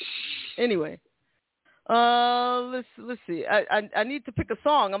 Anyway, let's see. I need to pick a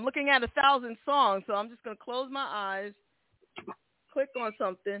song. I'm looking at 1,000 songs, so I'm just gonna close my eyes, click on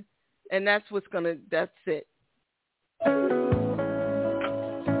something, and that's it.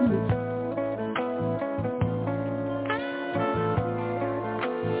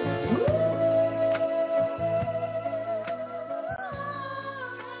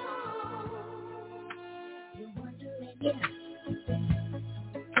 Yeah.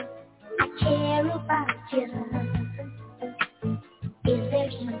 I care about you. Is there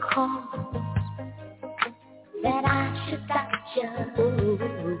some cause that I should doubt you?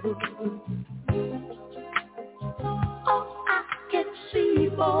 Oh, I can see,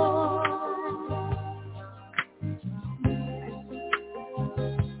 boy,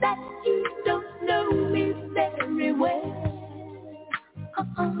 that you don't know me very well.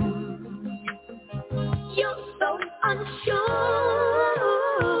 You're so unsure,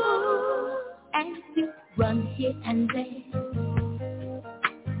 and you run here and there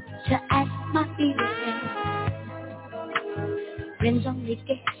to ask my feelings. Friends only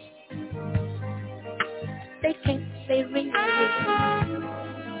guess, they can't say really.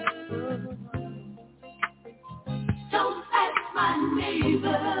 Don't ask my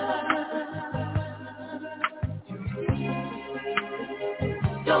neighbor.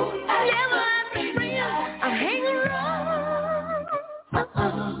 Don't ask my friend. I hang around.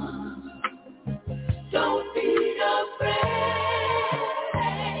 Don't be afraid.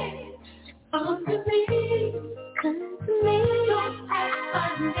 Come to me. Come to me. Don't ask my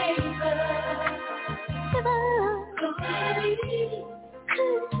neighbor. Come to me.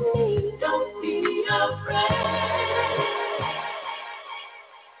 Come to me. Don't be afraid.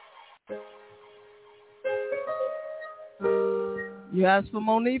 You asked for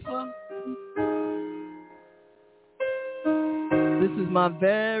Monifa? This is my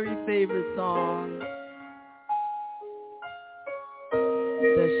very favorite song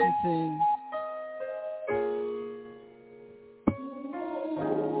that she sings.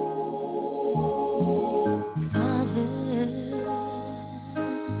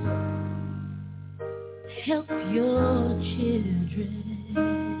 Help your children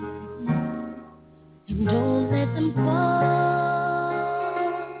and don't let them fall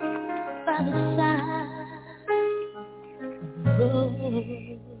by the side of the road.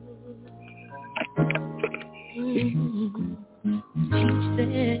 Teach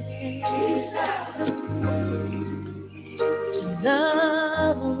them to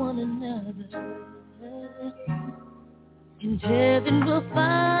love one another, and heaven will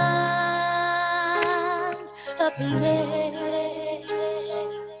find a place.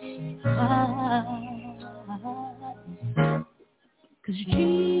 Cause Jesus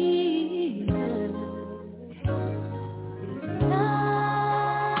is love.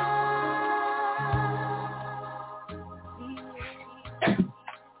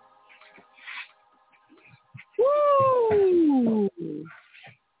 Woo!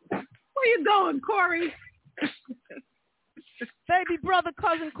 Where you going, Corey? Baby brother,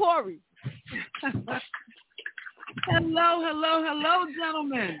 cousin Corey. Hello,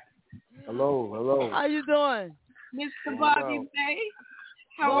 gentlemen. Hello. How you doing? Mr. Bobby May,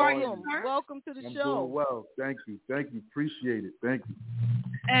 how are you, sir? Welcome to the I'm show. doing well. Thank you. Appreciate it. Thank you.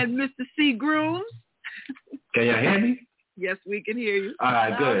 And Mr. C. Grooms. Can y'all hear me? Yes, we can hear you. All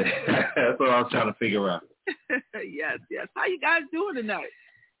right, good. That's what I was trying to figure out. Yes. How you guys doing tonight?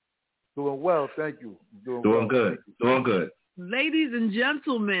 Doing well. Thank you. Doing good. Ladies and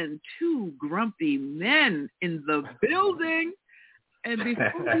gentlemen, two grumpy men in the building. And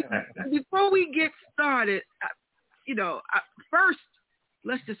before we get started, first,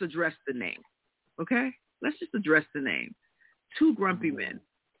 let's just address the name, okay? Let's just address the name. Two grumpy men.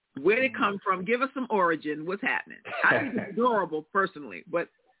 Where they come from? Give us some origin. What's happening? I think it's adorable, personally, but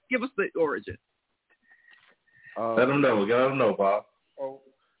give us the origin. Let them know. Let them know, Bob. Oh,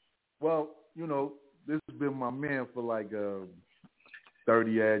 well, this has been my man for like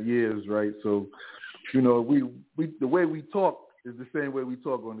 30-odd years, right? So, we the way we talk is the same way we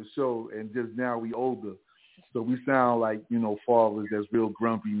talk on the show, and just now we older. So we sound like, fathers that's real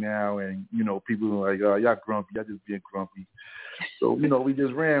grumpy now, and, people are like, oh, y'all grumpy, y'all just being grumpy. So, we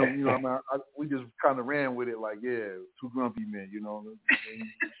just ran, we just kind of ran with it like, yeah, two grumpy men,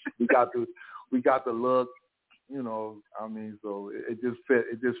 We got the look, so it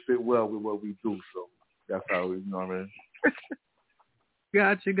just fit well with what we do. So that's how we,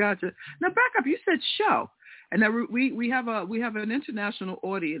 Gotcha. Now back up, you said show. And now we have an international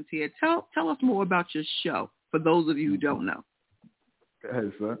audience here. Tell us more about your show for those of you who don't know.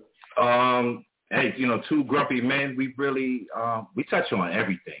 Hey, son. Hey, two grumpy men. We really we touch on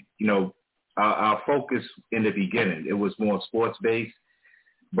everything. Our focus in the beginning, it was more sports based,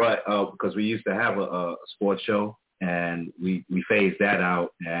 but because we used to have a sports show, and we phased that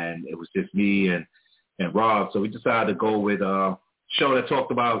out, and it was just me and Rob. So we decided to go with a show that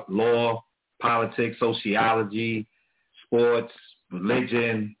talked about law, politics, sociology, sports,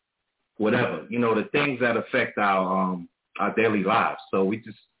 religion, whatever, the things that affect our daily lives. So we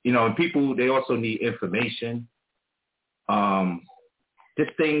just, and people, they also need information,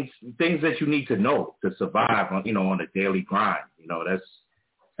 just things that you need to know to survive on, on a daily grind.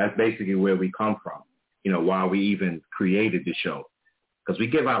 That's basically where we come from, why we even created the show, because we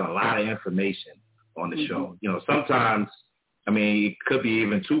give out a lot of information on the show. Sometimes, it could be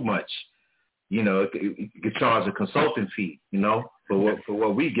even too much. You could charge a consulting fee, for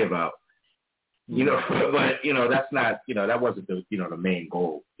what we give out. But that's not, that wasn't the, the main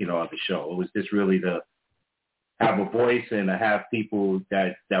goal, of the show. It was just really to have a voice and to have people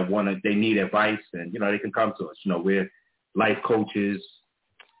that they need advice, and they can come to us. We're life coaches.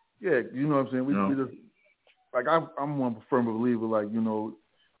 Yeah, you know what I'm saying. We just, like, I'm one firm believer, like,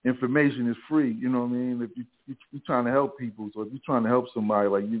 information is free. You know what I mean? If you're trying to help people, so if you're trying to help somebody,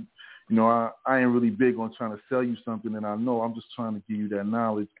 like I ain't really big on trying to sell you something that I know. I'm just trying to give you that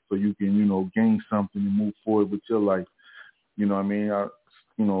knowledge so you can, gain something and move forward with your life. You know what I mean? A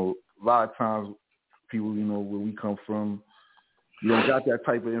lot of times people, where we come from, you don't got that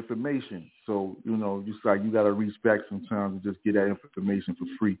type of information. So, just like you got to reach back sometimes and just get that information for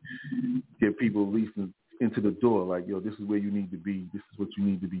free. Get people at least into the door, like, yo, this is where you need to be. This is what you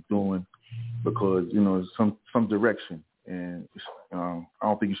need to be doing, because, some direction. And I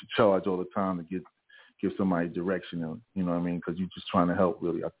don't think you should charge all the time to give somebody direction, you know what I mean? Because you're just trying to help,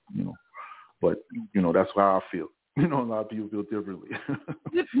 really, But, that's how I feel. A lot of people feel differently.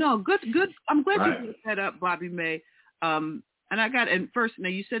 No, good. I'm glad you brought that up, Bobby May. And first, now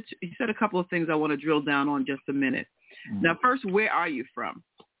you said a couple of things I want to drill down on just a minute. Mm-hmm. Now, first, where are you from?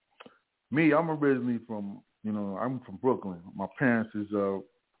 Me, I'm originally from, I'm from Brooklyn. My parents is,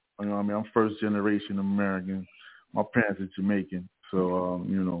 I'm first generation American. My parents are Jamaican, so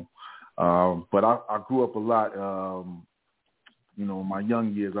but I grew up a lot. In my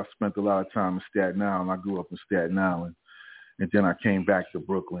young years, I spent a lot of time in Staten Island. I grew up in Staten Island, and then I came back to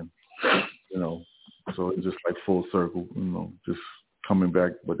Brooklyn. So it's just like full circle. Just coming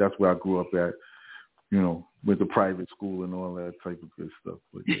back. But that's where I grew up at. With the private school and all that type of good stuff.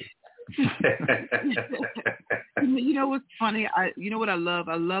 But yeah. What's funny? What I love?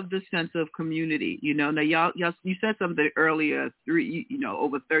 I love the sense of community. Now y'all, you said something earlier.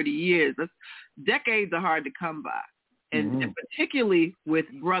 Over 30 years. Decades are hard to come by, and particularly with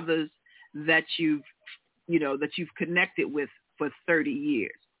brothers that you've connected with for 30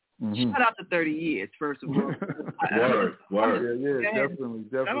 years. Mm-hmm. Shout out to 30 years, first of all. Word. Yeah,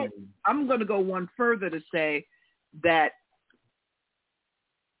 definitely. I'm going to go one further to say that,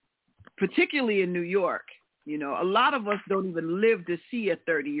 particularly in New York, a lot of us don't even live to see a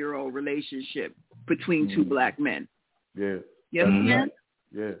 30-year-old relationship between two black men. Yeah. You understand?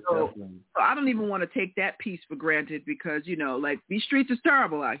 Yeah, so definitely. So I don't even want to take that piece for granted because, like, these streets is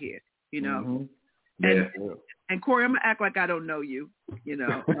terrible out here, Mm-hmm. And Corey, I'm going to act like I don't know you,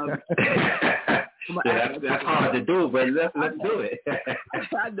 That's hard to do, but let's do it.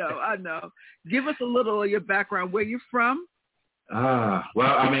 I know. Give us a little of your background, where you're from. Well,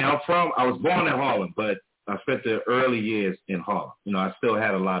 I was born in Harlem, but I spent the early years in Harlem. I still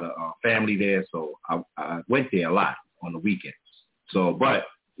had a lot of family there, so I went there a lot on the weekends. So, but,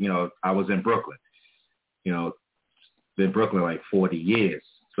 I was in Brooklyn. Been in Brooklyn like 40 years.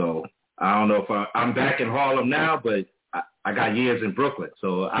 So I don't know if I'm back in Harlem now, but I got years in Brooklyn.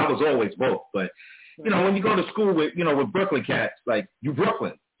 So I was always both. But, when you go to school with Brooklyn cats, like, you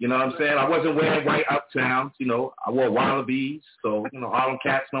Brooklyn. You know what I'm saying? I wasn't wearing white uptowns. I wore wallabies. So, Harlem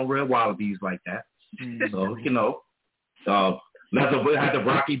cats don't wear wallabies like that. So, leather, had the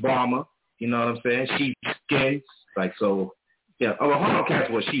Rocky Bomber, you know what I'm saying? Sheepskins, like, so, yeah. Oh, Harlem cats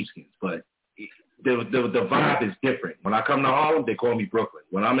wear sheepskins, but the vibe is different. When I come to Harlem, they call me Brooklyn.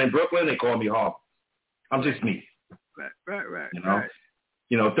 When I'm in Brooklyn, they call me Harlem. I'm just me. Right.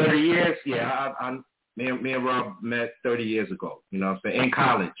 30 years, me and Rob met 30 years ago, you know what I'm saying, in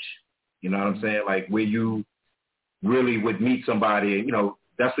college, you know what I'm saying, like where you really would meet somebody, and,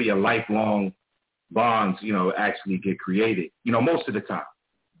 that's where your lifelong bonds, actually get created, most of the time,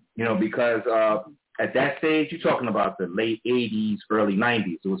 because at that stage, you're talking about the late 80s, early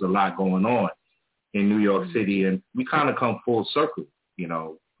 90s, there was a lot going on in New York City, and we kind of come full circle,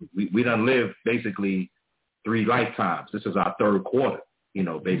 we done lived basically 3 lifetimes. This is our 3rd quarter,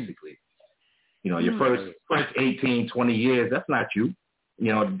 basically. Your first 18, 20 years, that's not you.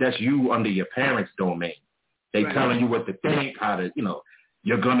 That's you under your parents' domain. They telling you what to think, how to,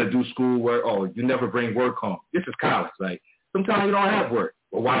 you're going to do schoolwork. Oh, you never bring work home. This is college. Like, sometimes you don't have work.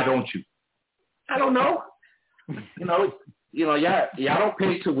 Well, why don't you? I don't know. Y'all don't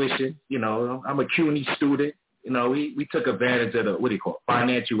pay tuition. I'm a CUNY student. We took advantage of the,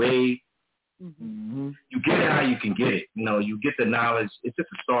 financial aid. Mm-hmm. You get it how you can get it. You get the knowledge. It's just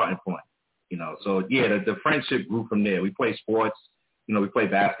a starting point. So yeah, the friendship grew from there. We play sports. We play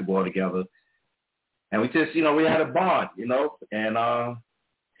basketball together, and we just, we had a bond. And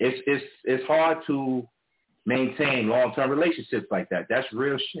it's hard to maintain long-term relationships like that. That's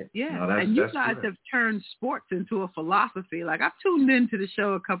real shit. Yeah, and you guys have turned sports into a philosophy. Like, I've tuned into the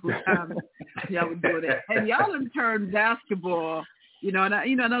show a couple of times. Y'all were doing it, and y'all have turned basketball. And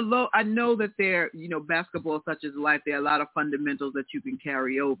I know that there, basketball such as life, there are a lot of fundamentals that you can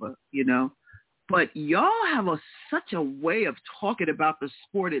carry over, But y'all have such a way of talking about the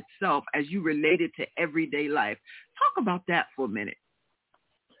sport itself as you relate it to everyday life. Talk about that for a minute.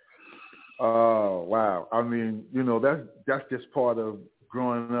 Oh, wow. I mean, that's just part of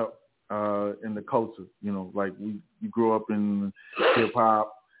growing up in the culture. Like you grow up in hip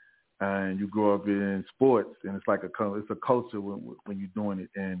hop and you grow up in sports, and it's like it's a culture when you're doing it.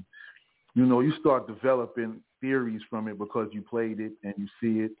 And, you start developing theories from it because you played it and you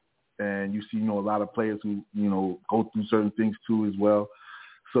see it. And you see, a lot of players who, go through certain things too as well.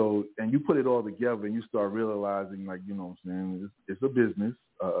 So, and you put it all together and you start realizing, like, what I'm saying, it's a business,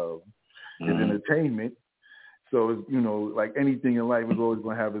 it's entertainment. So, it's, like anything in life is always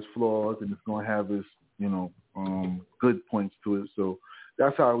going to have its flaws and it's going to have its, good points to it. So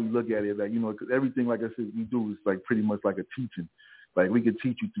that's how we look at it. Like, because everything, like I said, we do is like pretty much like a teaching. Like, we can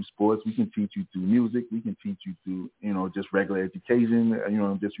teach you through sports, we can teach you through music, we can teach you through, just regular education,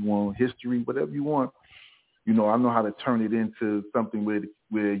 just you want history, whatever you want. I know how to turn it into something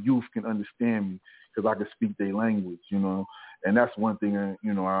where youth can understand me because I can speak their language, And that's one thing,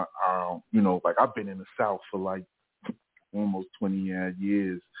 like I've been in the South for like almost 20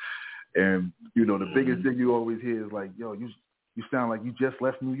 years. And, the biggest thing you always hear is like, yo, you sound like you just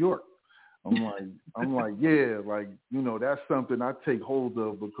left New York. I'm like, yeah, like, that's something I take hold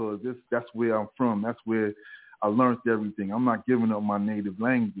of because that's where I'm from. That's where I learned everything. I'm not giving up my native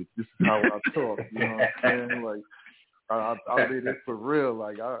language. This is how I talk. You know what I'm saying? Like, I did it for real.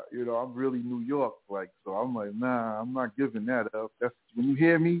 Like, I'm really New York. Like, so I'm like, nah, I'm not giving that up. That's when you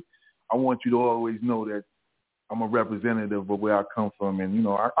hear me, I want you to always know that I'm a representative of where I come from. And,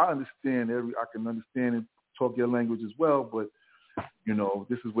 I understand I can understand and talk your language as well, but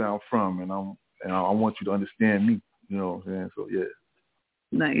this is where I'm from, and I want you to understand me. You know what I'm saying? So yeah.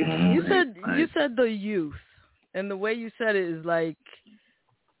 Nice. You said the youth, and the way you said it is like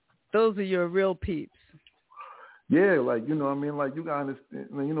those are your real peeps. Yeah, like I mean, like you gotta understand.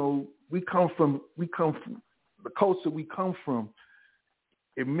 We come from the culture we come from.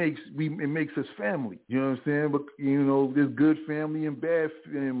 It makes us family. You know what I'm saying? But there's good family and bad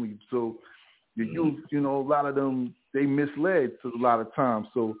family. So the youth, a lot of them, they misled to a lot of times.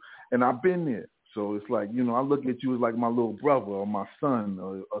 So, and I've been there. So it's like, I look at you as like my little brother or my son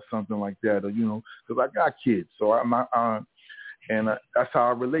or something like that, or, because I got kids. So that's how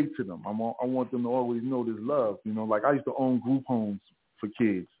I relate to them. I want them to always know this love. Like I used to own group homes for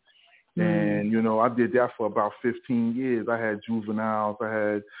kids. And, I did that for about 15 years. I had juveniles. I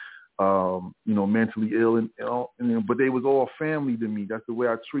had, mentally ill, and but they was all family to me. That's the way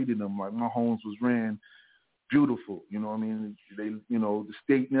I treated them. Like my homes was ran beautiful. You know what I mean? They, the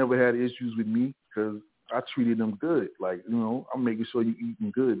state never had issues with me because I treated them good. Like, I'm making sure you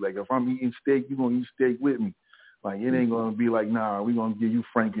eating good. Like if I'm eating steak, you're going to eat steak with me. Like it ain't going to be like, nah, we're going to give you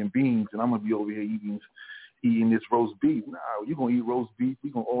frank and beans and I'm going to be over here eating this roast beef. Nah, you're going to eat roast beef.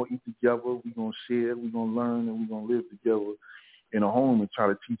 We're going to all eat together. We're going to share. We're going to learn and we're going to live together in a home and try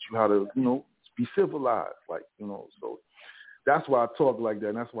to teach you how to, be civilized, like, you know. So that's why I talk like that,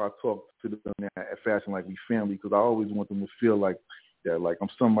 and that's why I talk to them in that fashion like we family, because I always want them to feel like that, like I'm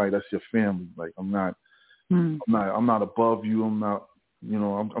somebody that's your family. Like I'm not above you. I'm not, you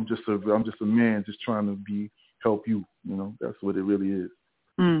know, I'm just a man just trying to help you. You know, that's what it really is.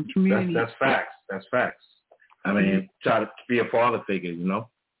 Community. That's facts. That's facts. I mean, try to be a father figure, you know.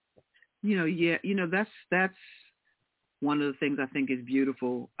 You know, yeah, you know, that's one of the things I think is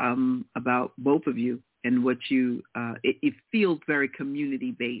beautiful about both of you and what you. It feels very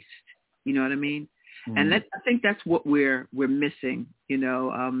community based. You know what I mean? And I think that's what we're missing. You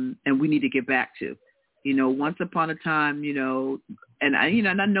know, and we need to get back to. You know, once upon a time, you know, and I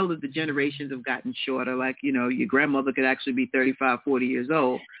know that the generations have gotten shorter. Like, you know, your grandmother could actually be 35, 40 years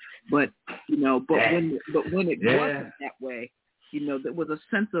old. But, you know, when it wasn't that way, you know, there was a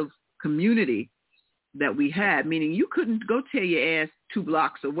sense of community that we had, meaning you couldn't go tear your ass 2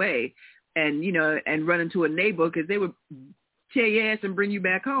 blocks away and, you know, and run into a neighbor because they would tear your ass and bring you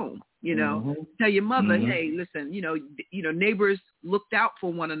back home. You know, tell your mother, hey, listen, you know, neighbors looked out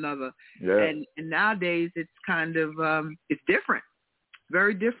for one another. Yeah. And nowadays it's kind of, it's different,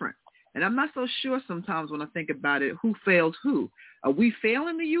 very different. And I'm not so sure sometimes when I think about it, who fails who. Are we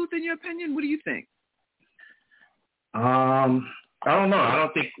failing the youth in your opinion? What do you think? I don't know. I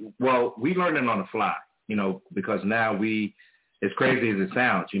don't think, well, we learning on the fly, you know, because now as crazy as it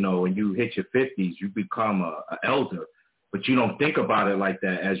sounds, you know, when you hit your 50s, you become an elder. But you don't think about it like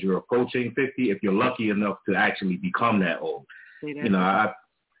that as you're approaching 50, if you're lucky enough to actually become that old. You know, I've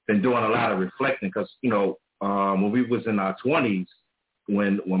been doing a lot of reflecting because, you know, when we was in our 20s,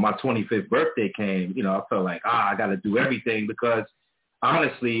 when my 25th birthday came, you know, I felt like, I got to do everything because,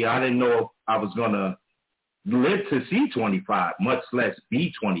 honestly, I didn't know if I was going to live to see 25, much less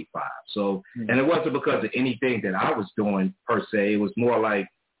be 25. So, and it wasn't because of anything that I was doing per se. It was more like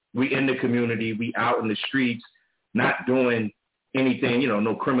we in the community, we out in the streets, not doing anything, you know,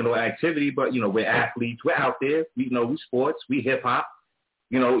 no criminal activity, but, you know, we're athletes. We're out there. We sports. We hip-hop.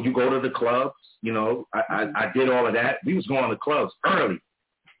 You know, you go to the clubs. You know, I did all of that. We was going to clubs early,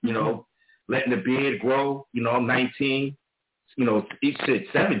 you know, letting the beard grow. You know, I'm 19, you know, each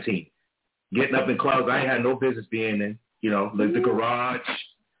 17. Getting up in clubs I ain't had no business being in, you know, like the garage.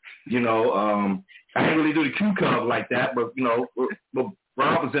 You know, I didn't really do the Q Club like that, but, you know,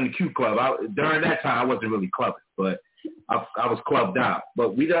 Rob was in the Q Club. During that time, I wasn't really clubbing, but I was clubbed out.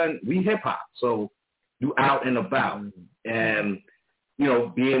 But we hip hop, so you out and about, and you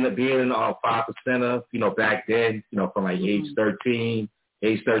know, being in 5%, you know, back then, you know, from like age 13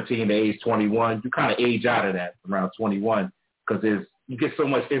 to age 21, you kind of age out of that around 21 because you get so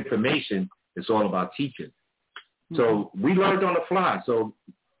much information. It's all about teaching. So we learned on the fly. So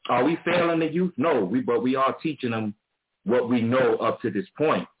are we failing the youth? No, but we are teaching them what we know up to this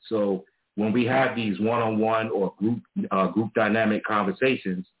point. So when we have these one-on-one or group dynamic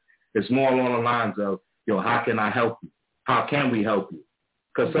conversations, it's more along the lines of, you know, how can I help you? How can we help you?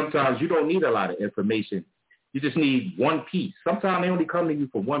 Because sometimes you don't need a lot of information. You just need one piece. Sometimes they only come to you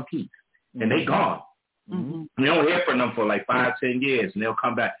for one piece, and they gone. You don't hear from them for like 5, 10 years, and they'll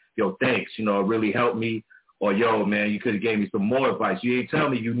come back, yo, thanks, you know, it really helped me. Or, yo, man, you could have gave me some more advice. You ain't tell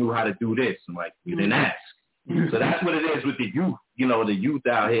me you knew how to do this. I'm like, you didn't ask. So that's what it is with the youth. You know, the youth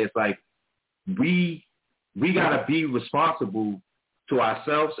out here, it's like we got to be responsible to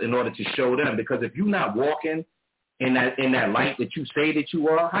ourselves in order to show them. Because if you're not walking in that light that you say that you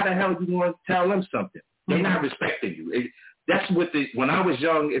are, how the hell are you going to tell them something? They're not respecting you. When I was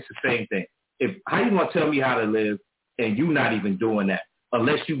young, it's the same thing. How you going to tell me how to live and you not even doing that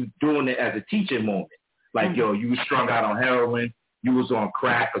unless you doing it as a teaching moment? Like, yo, you was strung out on heroin, you was on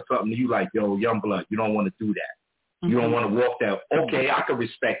crack or something. You like, yo, young blood, you don't want to do that. You don't want to walk that. Okay, I can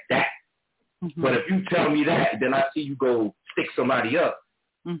respect that. But if you tell me that, then I see you go stick somebody up.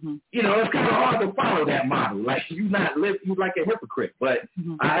 You know, it's kind of hard to follow that model. Like you like a hypocrite. But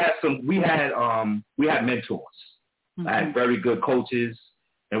we had mentors. I had very good coaches,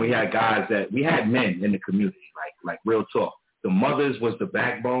 and we had guys we had men in the community, like real talk. The mothers was the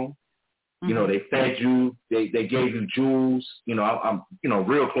backbone. You know, they fed you, they gave you jewels. You know, I'm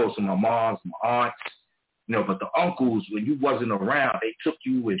real close to my moms, my aunts. You know, but the uncles, when you wasn't around, they took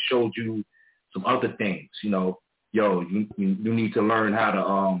you and showed you some other things. You know, yo, you need to learn how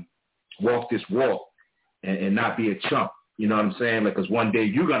to walk this walk and not be a chump. You know what I'm saying? Because one day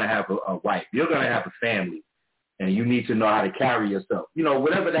you're gonna have a wife, you're gonna have a family, and you need to know how to carry yourself. You know,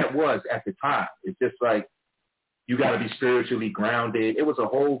 whatever that was at the time. It's just like you got to be spiritually grounded. It was a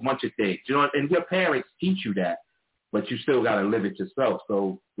whole bunch of things. You know, and your parents teach you that, but you still got to live it yourself.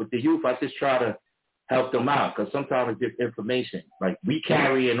 So with the youth, I just try to help them out because sometimes it's just information. Like we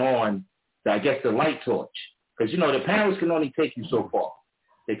carrying on I guess, the light torch. Because, the parents can only take you so far.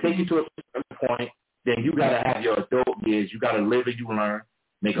 They take you to a certain point, then you got to have your adult years. You got to live and you learn,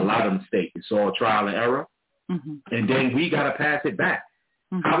 make a lot of mistakes. It's all trial and error. And then we got to pass it back.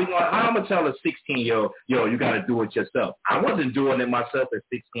 How I'm going to tell a 16-year-old, you got to do it yourself? I wasn't doing it myself at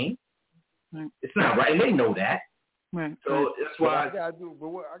 16. It's not right. And they know that. Right. So that's why I gotta do. But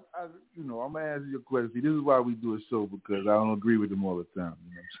I'm gonna answer your question. This is why we do a show, because I don't agree with them all the time.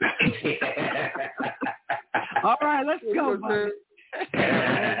 You know what I'm saying? All right, let's go.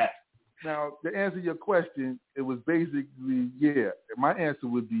 Now, to answer your question, it was basically My answer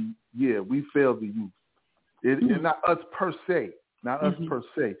would be we failed the youth. And not us per se,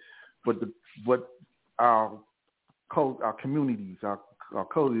 but our communities, our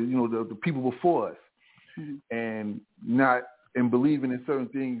culture. The people before us. And believing in certain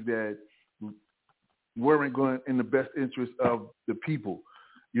things that weren't going in the best interest of the people,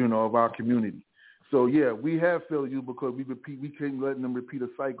 of our community. So we have failed you because we can't let them repeat a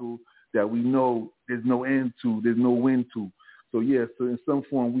cycle that we know there's no end to, there's no win to. So so in some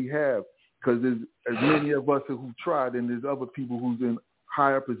form we have, because there's as many of us who tried, and there's other people who's in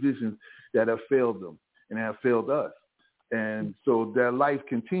higher positions that have failed them and have failed us, and so that life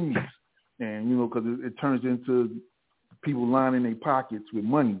continues. And, because it turns into people lining their pockets with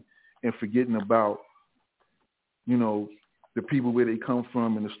money and forgetting about, the people where they come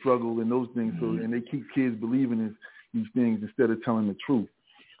from and the struggle and those things. So, and they keep kids believing in these things instead of telling the truth.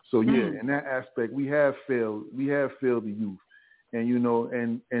 So, in that aspect, we have failed the youth.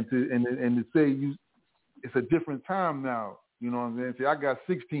 And, and to say it's a different time now, you know what I'm saying? See, I got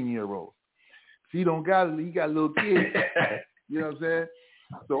 16-year-olds. See, he got little kids. You know what I'm saying?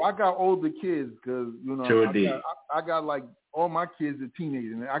 So I got older kids because, I got like all my kids are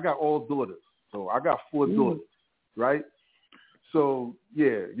teenagers, and I got all daughters. So I got 4 daughters, right? So,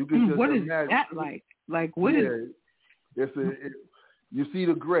 you can just what imagine. What is that like? Like, what is you see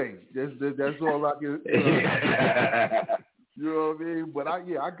the gray. That's all I can, you know what I mean? But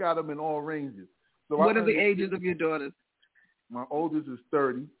I got them in all ranges. So what are the ages of your daughters? My oldest is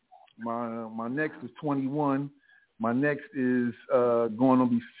 30. My next is 21. My next is going to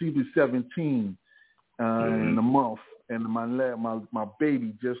be 17 in a month, and my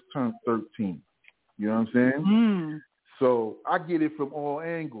baby just turned 13. You know what I'm saying? So I get it from all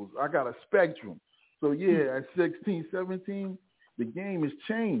angles. I got a spectrum. So at 16, 17, the game has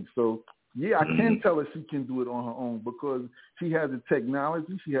changed. So I can tell her she can do it on her own because she has the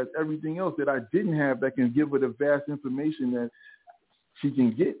technology, she has everything else that I didn't have that can give her the vast information that she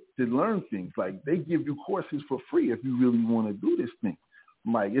can get to learn things. Like, they give you courses for free if you really want to do this thing.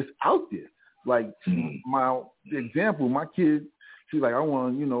 Like, it's out there. Like, my example, my kid, she's like, I don't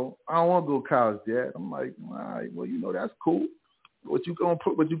want to go to college, Dad. I'm like, all right, well, that's cool. What you got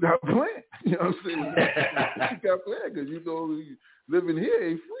planned? You know what I'm saying? What you got planned? Because, living here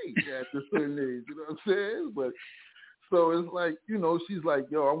ain't free at a certain age. You know what I'm saying? But, so it's like, she's like,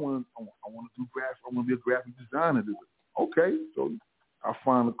 yo, I want to do graphic. I want to be a graphic designer. Okay, so I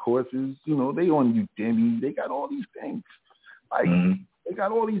find the courses, they on Udemy. They got all these things. Like, they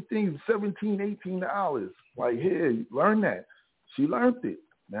got all these things, $17, $18. Like, here, learn that. She learned it.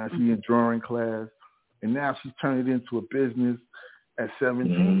 Now she's in drawing class, and now she's turned it into a business at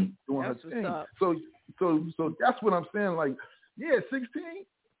 17, doing her thing. So that's what I'm saying. Like, 16.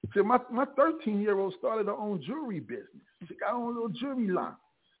 So my 13-year-old started her own jewelry business. She got her own little jewelry line.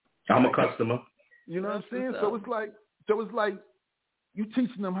 I'm a customer. You know what I'm saying? So it's like I'm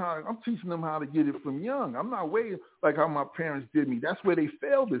teaching them how to get it from young. I'm not waiting like how my parents did me. That's where they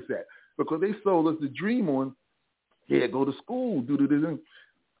failed us at, because they sold us the dream on, go to school, do this.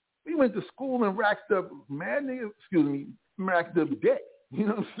 We went to school and racked up debt. You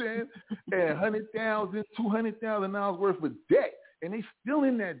know what I'm saying? And $100,000, $200,000 worth of debt, and they still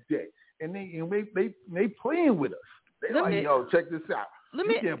in that debt, and they playing with us. They like, yo, check this out.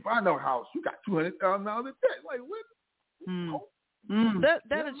 You can't buy no house. You got $200,000 of debt. Like, what?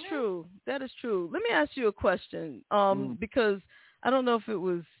 That is true. That is true. Let me ask you a question, because I don't know if it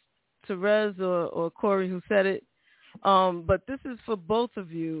was Terez or Corey who said it, but this is for both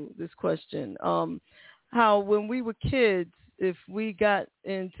of you, this question. How when we were kids, if we got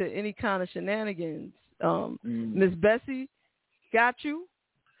into any kind of shenanigans, Miss Bessie got you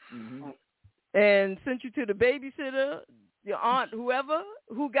and sent you to the babysitter, your aunt, whoever,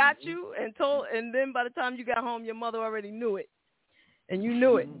 who got you and then by the time you got home, your mother already knew it. And you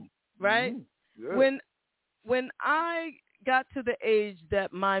knew it, right? Yeah. When I got to the age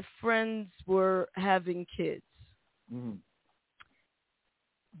that my friends were having kids,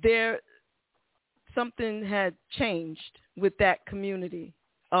 something had changed with that community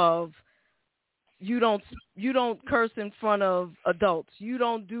of you don't curse in front of adults. You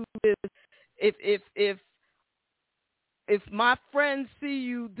don't do this. If my friends see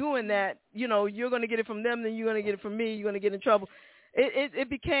you doing that, you know, you're going to get it from them, then you're going to get it from me. You're going to get in trouble. It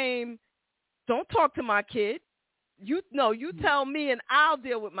became, don't talk to my kid. You tell me and I'll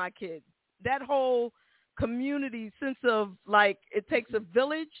deal with my kid. That whole community sense of like it takes a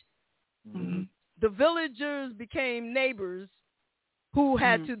village. Mm-hmm. The villagers became neighbors who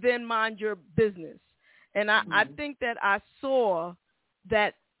had to then mind your business. And I think that I saw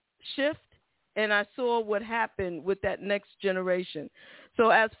that shift. And I saw what happened with that next generation. So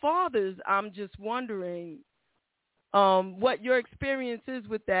as fathers, I'm just wondering what your experience is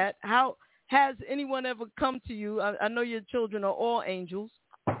with that. How has anyone ever come to you? I know your children are all angels,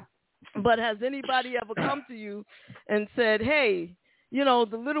 but has anybody ever come to you and said, hey, you know,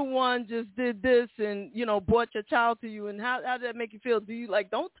 the little one just did this and, you know, brought your child to you, and how did that make you feel? Do you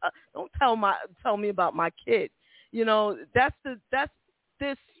like, don't tell me about my kid? You know, that's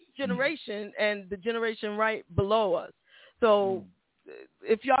this generation and the generation right below us. So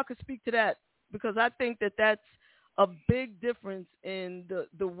if y'all could speak to that, because I think that that's a big difference in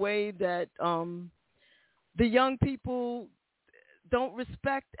the way that the young people don't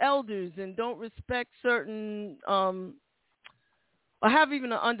respect elders and don't respect certain or have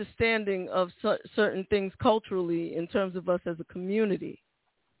even an understanding of certain things culturally in terms of us as a community,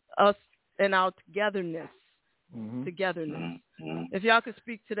 us and our togetherness. If y'all could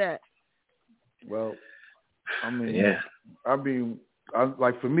speak to that. Well, I mean,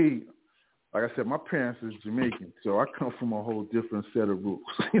 like for me, like I said, my parents is Jamaican, so I come from a whole different set of rules.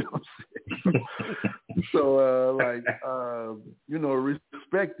 You know what I'm saying? So, you know,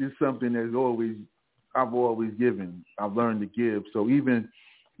 respect is something I've always given. I've learned to give. So even,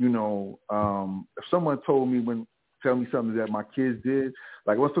 you know, if someone tell me something that my kids did,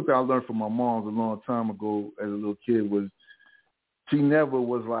 like what's something I learned from my mom a long time ago as a little kid was, she never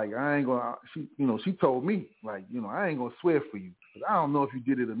was like, she told me, like, you know, I ain't going to swear for you, because I don't know if you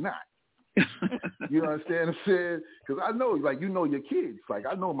did it or not. You understand what I'm saying? Because I know, like, you know your kids. Like,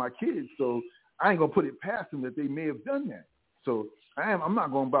 I know my kids, so I ain't going to put it past them that they may have done that. So I'm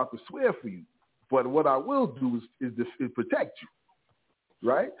not going about to swear for you. But what I will do is protect you,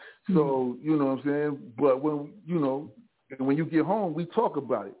 right? So, you know what I'm saying? But when you get home, we talk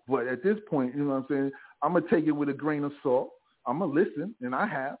about it. But at this point, you know what I'm saying, I'm going to take it with a grain of salt. I'm going to listen, and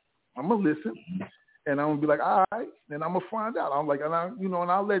I'm going to listen, and I'm going to be like, all right, and I'm going to find out. I'm like, and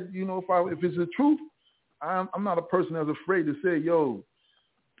I'll let you know if it's the truth. I'm not a person that's afraid to say, yo,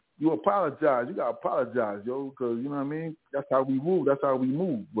 you apologize. You got to apologize, yo, because, you know what I mean? That's how we move. That's how we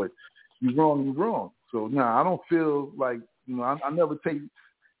move. But you're wrong. So, I don't feel like, you know, I never take, you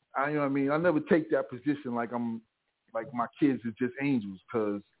know what I mean? I never take that position like my kids are just angels,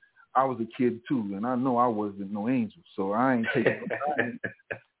 because I was a kid too, and I know I wasn't no angel. So I ain't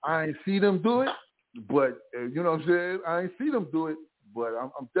see them do it, but you know what I'm saying? I ain't see them do it, but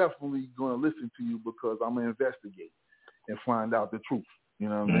I'm definitely going to listen to you, because I'm going to investigate and find out the truth. You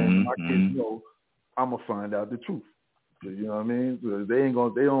know what I mean? My kids know I'm going to find out the truth. You know what I mean? So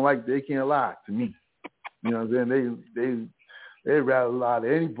they can't lie to me. You know what I'm saying? They'd rather lie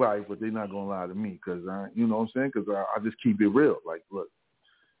to anybody, but they're not going to lie to me, because you know what I'm saying? Because I just keep it real. Like, look,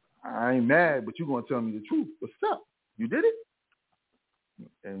 I ain't mad, but you're going to tell me the truth. What's up? You did it?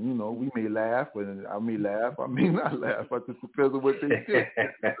 And, you know, we may laugh, and I may laugh. I may not laugh. It just depends on what they did.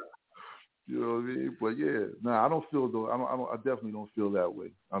 You know what I mean? But, yeah, I don't feel, though. I definitely don't feel that way.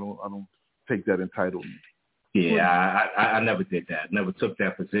 I don't take that entitlement. Yeah, I never did that. Never took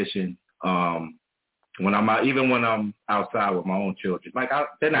that position. When I'm outside with my own children, like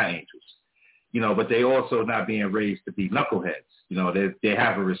they're not angels, you know, but they also not being raised to be knuckleheads. You know, they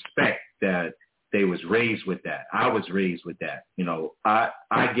have a respect that they was raised with that. I was raised with that. You know, I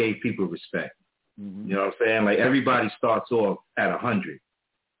gave people respect. Mm-hmm. You know what I'm saying? Like everybody starts off at 100.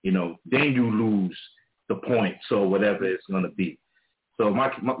 You know, then you lose the points or whatever it's going to be. So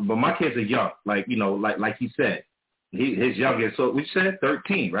my kids are young, like, you know, like he said, his youngest, so we said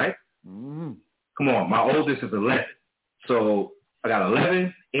 13, right? Mm-hmm. Come on, my oldest is 11. So I got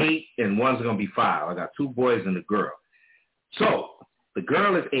 11, 8, and one's going to be 5. I got 2 boys and a girl. So the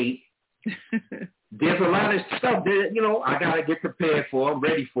girl is 8. There's a lot of stuff that, you know, I got to get prepared for. I'm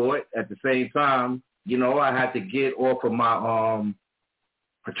ready for it. At the same time, you know, I had to get off of my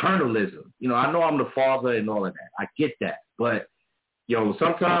paternalism. You know, I know I'm the father and all of that. I get that. But yo,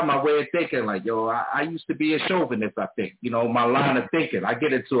 sometimes my way of thinking, like, yo, I used to be a chauvinist, I think. You know, my line of thinking. I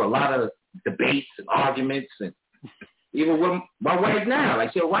get into a lot of debates and arguments, and even with my wife now,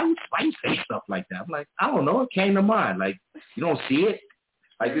 like, yo, why you say stuff like that? I'm like, I don't know. It came to mind. Like, you don't see it?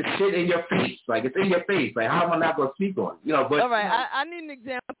 Like this shit in your face. Like it's in your face. Like how am I not gonna speak on it? You know, but all right, I need an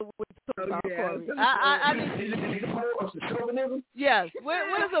example of what you're talking about, Corey. I need chauvinism? Yes. What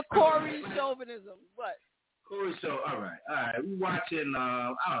is a Corey chauvinism? What? Corey show. All right. We watching.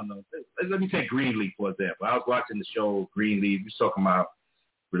 I don't know. Let me take Greenleaf for example. I was watching the show Greenleaf. We're talking about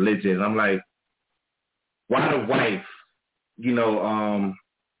religion. I'm like, why the wife? You know,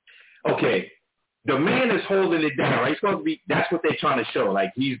 okay. The man is holding it down, right? He's supposed to be. That's what they're trying to show.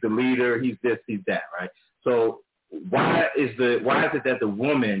 Like he's the leader. He's this. He's that, right? So why is it that the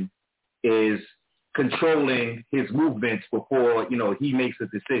woman is controlling his movements before he makes a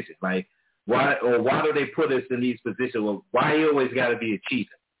decision? Like why do they put us in these positions? Well, why he always got to be a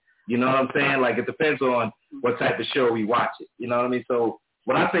cheater? You know what I'm saying? Like it depends on what type of show we watch it. You know what I mean? So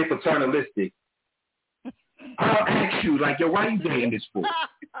when I say paternalistic, I'll ask you, like, yo, why you dating this fool?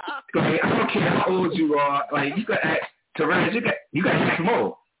 Like, I don't care how old you are. Like, you got to ask, Terez, you got to ask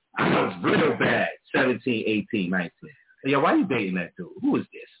more. I was real bad, 17, 18, 19. Yo, why you dating that dude? Who is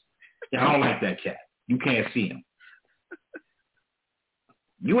this? Yeah, I don't like that cat. You can't see him.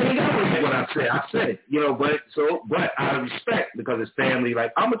 You ain't got to say what I said. I said it, but out of respect, because it's family,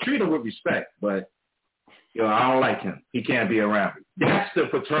 like, I'm going to treat him with respect, but, I don't like him. He can't be around me. That's the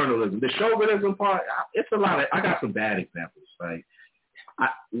paternalism. The chauvinism part, it's a lot of, I got some bad examples. Like,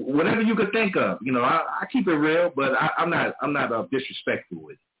 whatever you could think of, I keep it real, but I'm not disrespectful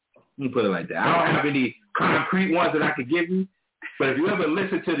with it. Let me put it like that. I don't have any concrete ones that I could give you, but if you ever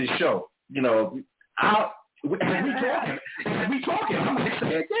listen to the show, as we talking, I'm going to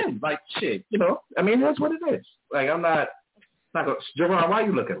say it again. Like, shit, I mean, that's what it is. Like, I'm not going to, JaVonne, why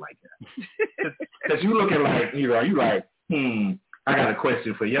you looking like that? Because you looking like, you like, I got a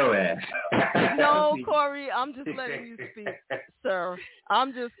question for your ass. No, Corey, I'm just letting you speak, sir.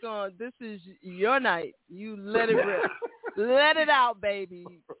 I'm just going, this is your night. You let it rip. Let it out, baby.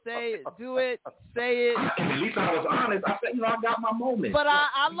 Say it. Do it. Say it. At least I was honest. I said, I got my moment. But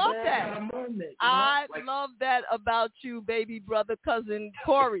I love that. I love that about you, baby brother, cousin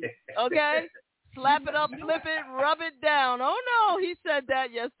Corey. Okay? Slap it up, flip it, rub it down. Oh, no, he said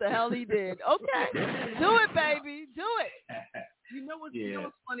that. Yes, the hell he did. Okay. Do it, baby. Do it. You know what's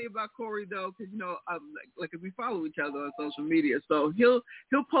funny about Corey though, because like if we follow each other on social media, so he'll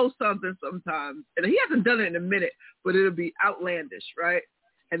post something sometimes, and he hasn't done it in a minute, but it'll be outlandish, right?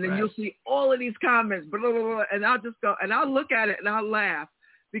 And then you'll see all of these comments, blah, blah, blah, and I'll just go and I'll look at it and I'll laugh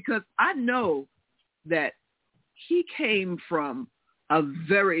because I know that he came from a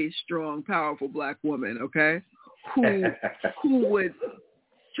very strong, powerful black woman, okay, who would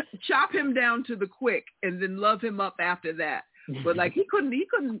chop him down to the quick and then love him up after that. But like he couldn't,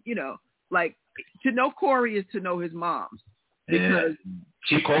 like to know Corey is to know his moms because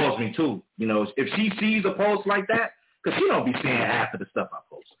she calls me too. If she sees a post like that, because she don't be seeing half of the stuff I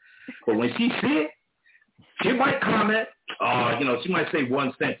post. But when she see it, she might comment. She might say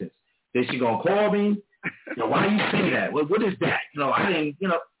one sentence. Then she gonna call me. Why you say that? What is that? I didn't.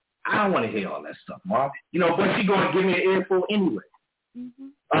 I don't want to hear all that stuff, Mom. But she gonna give me an earful anyway. Mm-hmm.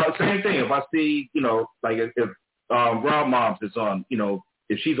 Same thing. If I see, like if Rob Moms is on,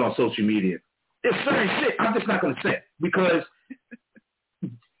 if she's on social media, there's certain shit I'm just not going to say because,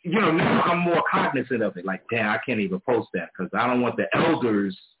 now I'm more cognizant of it. Like, damn, I can't even post that because I don't want the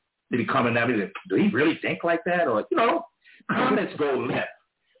elders to be coming at me like, do he really think like that? Or, comments go left.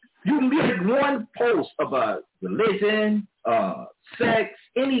 You make one post about religion, sex,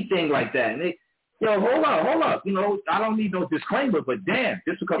 anything like that, and hold up. I don't need no disclaimer, but damn,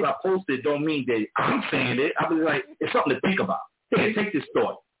 just because I posted don't mean that I'm saying it. I was like, it's something to think about. Hey, take this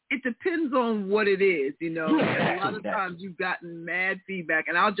thought. It depends on what it is, Yeah, a lot of times you've gotten mad feedback,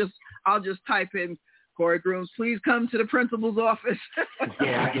 and I'll just type in Corey Grooms, please come to the principal's office.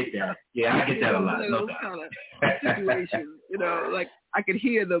 Yeah, I get that. Yeah, I get that a lot. Those kind of situations, like I could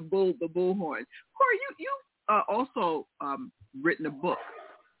hear the bullhorn. Corey, you also written a book.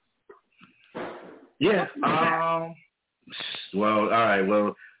 Yeah. Well, all right.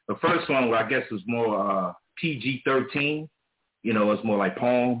 Well, the first one, I guess, was more PG-13. It's more like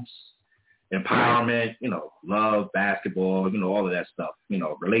poems, empowerment, love, basketball, all of that stuff,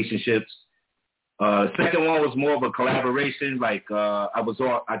 relationships. The second one was more of a collaboration. Like I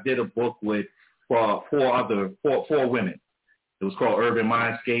did a book with four women. It was called Urban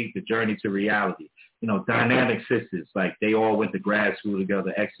Mindscape: The Journey to Reality. Dynamic sisters. Like they all went to grad school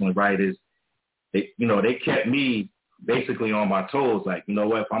together, excellent writers. They kept me basically on my toes. Like,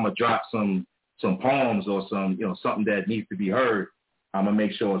 if I'm gonna drop some poems or some, something that needs to be heard, I'm gonna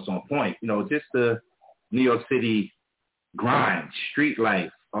make sure it's on point. Just the New York City grind, street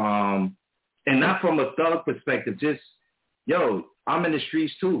life, and not from a thug perspective. Just, I'm in the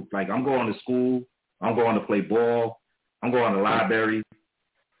streets too. Like, I'm going to school. I'm going to play ball. I'm going to the library.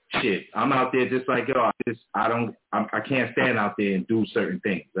 Shit, I'm out there just like, yo, I can't stand out there and do certain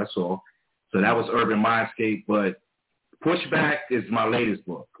things. That's all. So that was Urban Mindscape. But Pushback is my latest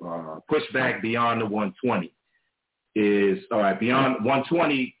book. Pushback Beyond the 120 is, all right, Beyond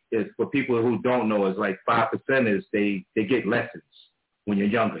 120 is, for people who don't know, is like 5%ers. They get lessons when you're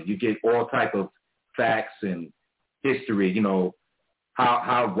younger. You get all type of facts and history, you know,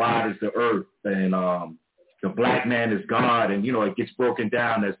 how wide is the earth, and the black man is God, and, you know, it gets broken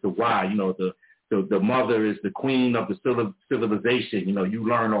down as to why, you know, the mother is the queen of the civilization, you know, you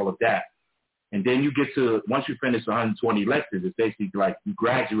learn all of that. And then you get to, once you finish 120 lessons, it's basically like you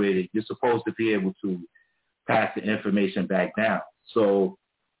graduated, you're supposed to be able to pass the information back down. So,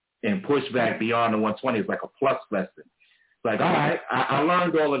 and Pushback Beyond the 120 is like a plus lesson. It's like, all right, I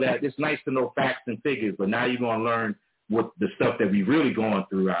learned all of that. It's nice to know facts and figures, but now you're going to learn what the stuff that we really going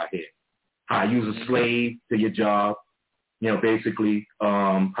through out here. How you use a slave to your job, you know, basically,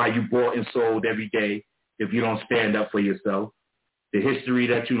 how you bought and sold every day if you don't stand up for yourself. The history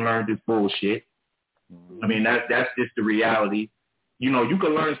that you learned is bullshit. I mean, that's just the reality. You know, you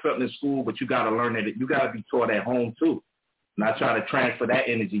can learn something in school, but you got to learn it. You got to be taught at home too. And I try to transfer that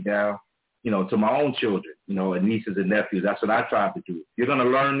energy down, you know, to my own children, you know, and nieces and nephews. That's what I tried to do. You're going to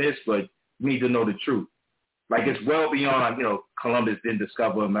learn this, but you need to know the truth. Like, it's well beyond, you know, Columbus didn't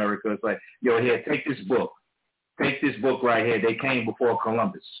discover America. It's like, yo, here, take this book. Take this book right here. They came before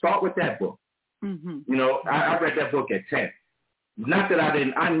Columbus. Start with that book. Mm-hmm. You know, I read that book at 10. Not that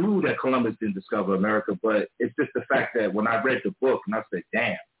I knew that Columbus didn't discover America, but it's just the fact that when I read the book and I said,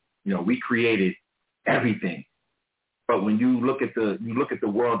 damn, you know, we created everything. But when you look at the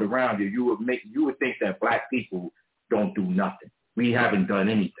world around you, you would think that black people don't do nothing. We haven't done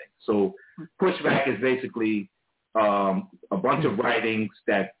anything. So Pushback is basically a bunch of writings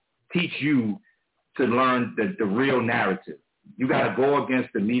that teach you to learn the real narrative. You got to go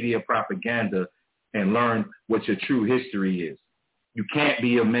against the media propaganda and learn what your true history is. You can't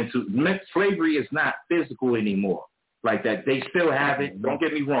be slavery is not physical anymore. Like that, they still have it. Don't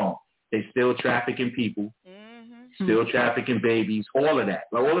get me wrong. They still trafficking people, still trafficking babies, all of that.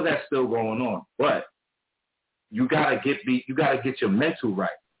 Like, all of that's still going on. But you gotta get your mental right,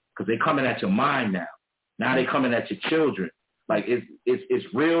 because they're coming at your mind now. Now they're coming at your children. Like, it's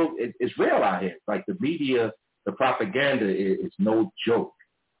real. It's real out here. Like, the media, the propaganda is no joke.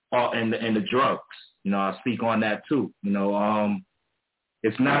 And the drugs. You know, I speak on that too. You know,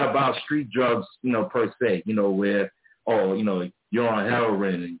 it's not about street drugs, you know, per se. You know, where, oh, you know, you're on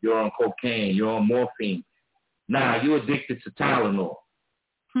heroin, and you're on cocaine, you're on morphine. Nah, you're addicted to Tylenol.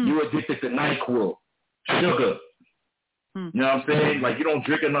 You're addicted to NyQuil, sugar. You know what I'm saying? Like, you don't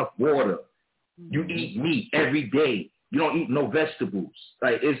drink enough water. You eat meat every day. You don't eat no vegetables.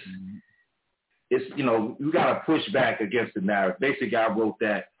 Like, it's you know, you got to push back against the narrative. Basically, I wrote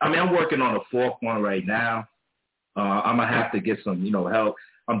that. I mean, I'm working on a fourth one right now. I'm going to have to get some, you know, help.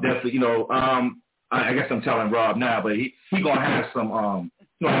 I'm definitely, you know, I guess I'm telling Rob now, but he going to have some,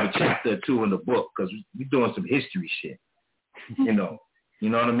 you know, have a chapter or two in the book, because we're doing some history shit, you know. You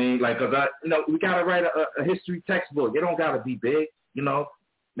know what I mean? Like, cause you know, we got to write a history textbook. It don't got to be big, you know,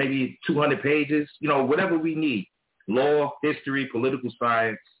 maybe 200 pages, you know, whatever we need. Law, history, political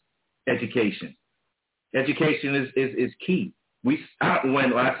science, education. Education is key. When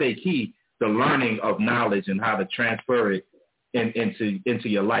I say key, the learning of knowledge and how to transfer it into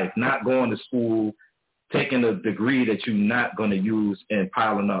your life. Not going to school, taking a degree that you're not going to use, and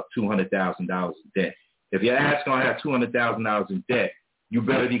piling up $200,000 in debt. If your ass going to have $200,000 in debt, you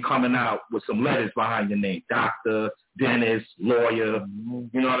better be coming out with some letters behind your name. Doctor, dentist, lawyer.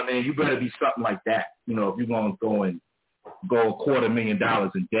 You know what I mean? You better be something like that. You know, if you're going to go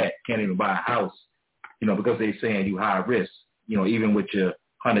 $250,000 in debt, can't even buy a house, you know, because they're saying you high risk, you know, even with your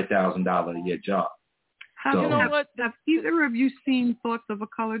 $100,000 a year job. You know what? Have either of you seen Thoughts of a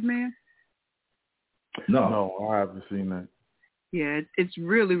Colored Man? No, I haven't seen that. Yeah, it's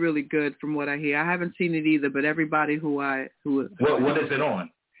really, really good from what I hear. I haven't seen it either, but everybody what is it on?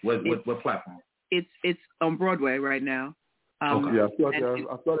 What platform? It's on Broadway right now. Okay. Yeah,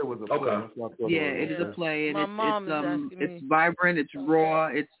 I thought it was a play. Okay. Yeah, it is a play, and it's vibrant, it's raw,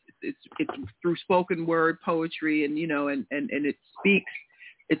 it's through spoken word poetry, and you know, and it speaks.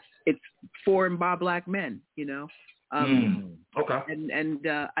 It's for and by black men, you know. Okay. And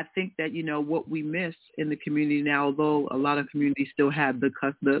I think that, you know, what we miss in the community now, although a lot of communities still have the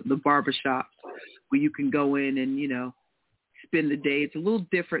barbershops where you can go in and, you know, spend the day. It's a little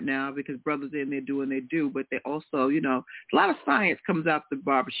different now because brothers in there do what they do, but they also, you know, a lot of science comes out the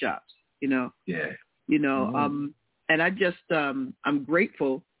barbershops, you know. Yeah. You know, And I just, I'm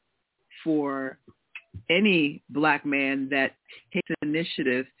grateful for any Black man that takes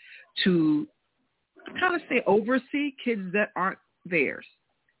initiative to kind of say oversee kids that aren't theirs,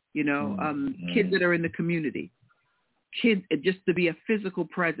 you know, kids that are in the community, kids, just to be a physical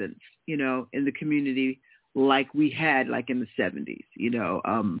presence, you know, in the community like we had like in the 70s, you know,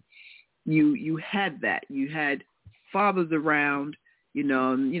 you had that. You had fathers around, you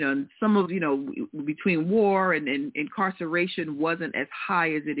know, and some of, you know, between war and incarceration wasn't as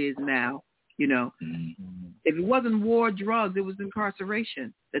high as it is now, you know. If it wasn't war, drugs, it was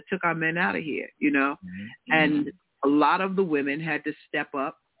incarceration that took our men out of here, you know. And a lot of the women had to step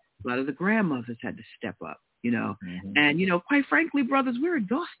up. A lot of the grandmothers had to step up, you know. And, you know, quite frankly, brothers, we're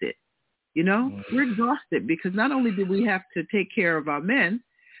exhausted, you know. We're exhausted because not only did we have to take care of our men,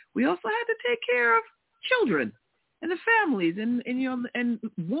 we also had to take care of children and the families and you know, and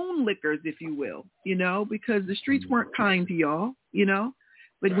wound lickers, if you will, you know, because the streets weren't kind to y'all, you know.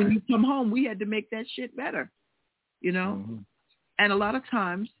 But when you come home, we had to make that shit better, you know. And a lot of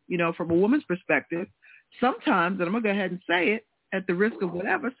times, you know, from a woman's perspective, sometimes, and I'm going to go ahead and say it at the risk of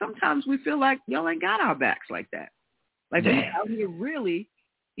whatever, sometimes we feel like y'all ain't got our backs like that. Like we're out here really,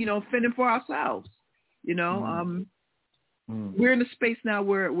 you know, fending for ourselves, you know. We're in a space now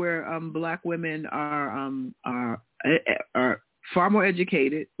where Black women are far more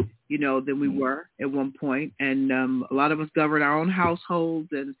educated, you know, than we were at one point, and a lot of us govern our own households,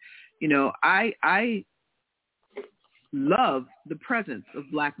 and you know, I love the presence of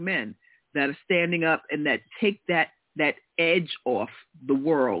Black men that are standing up and that take that edge off the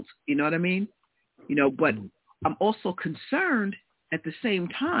world. You know what I mean? You know, but I'm also concerned at the same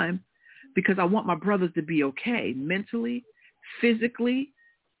time because I want my brothers to be okay mentally, physically.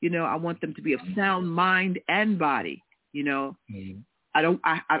 You know, I want them to be of sound mind and body. You know,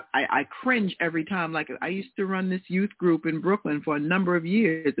 I cringe every time. Like I used to run this youth group in Brooklyn for a number of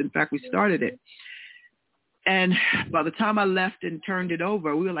years. In fact, we started it. And by the time I left and turned it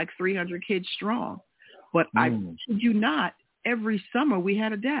over, we were like 300 kids strong. But I kid you not, every summer we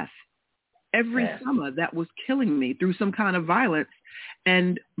had a death. Every summer that was killing me through some kind of violence.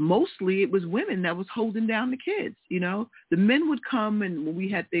 And mostly it was women that was holding down the kids, you know. The men would come and we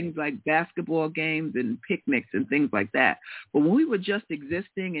had things like basketball games and picnics and things like that. But when we were just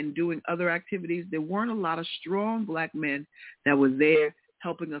existing and doing other activities, there weren't a lot of strong Black men that were there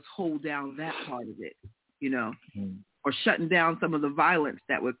helping us hold down that part of it, you know, or shutting down some of the violence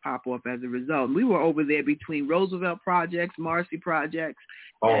that would pop off as a result. And we were over there between Roosevelt projects, Marcy projects.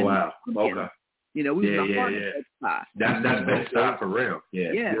 Oh, wow. Okay. You know, we were the hardest spot. That's Bed-Stuy for real.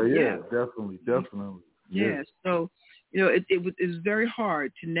 Yeah, definitely. Yeah. So, you know, it was very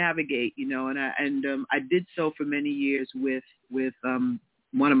hard to navigate, you know, and I did so for many years with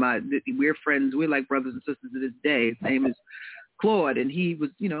one of we're friends. We're like brothers and sisters to this day. His name is Claude, and he was,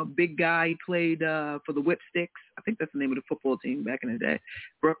 you know, a big guy. He played for the Whipsticks. I think that's the name of the football team back in the day,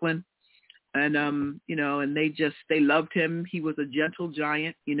 Brooklyn. And, you know, and they loved him. He was a gentle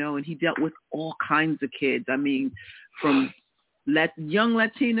giant, you know, and he dealt with all kinds of kids. I mean, from young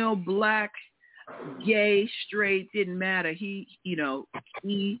Latino, Black, gay, straight, didn't matter. He, you know,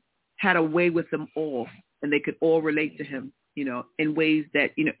 he had a way with them all, and they could all relate to him, you know, in ways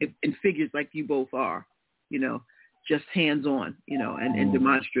that, you know, in figures like you both are, you know, just hands-on, you know, and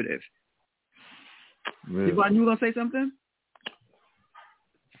demonstrative. JaVonne, you were going to say something?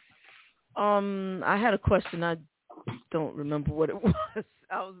 I had a question. I don't remember what it was.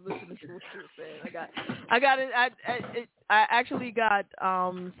 I was listening to what you were saying. I got it. I actually got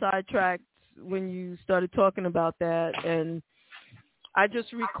sidetracked when you started talking about that, and I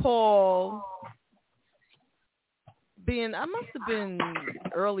just recall I must have been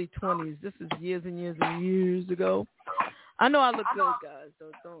early 20s. This is years and years and years ago. I know I look good, guys.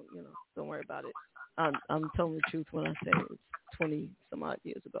 Don't worry about it. I'm telling the truth when I say it's 20 some odd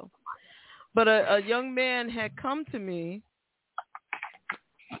years ago. But a young man had come to me.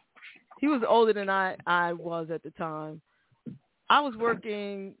 He was older than I was at the time. I was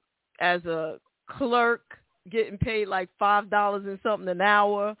working as a clerk, getting paid like $5 and something an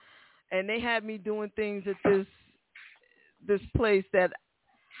hour, and they had me doing things at this place that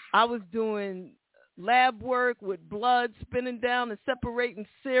I was doing lab work with blood spinning down and separating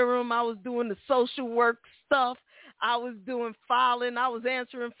serum. I was doing the social work stuff. I was doing filing. I was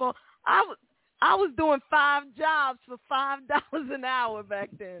answering phone. I was doing 5 jobs for $5 an hour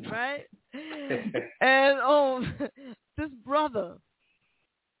back then, right? And this brother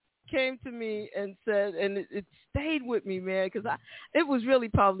came to me and said, and it stayed with me, man, because it was really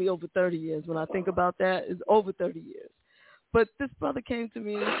probably over 30 years. When I think about that, it's over 30 years. But this brother came to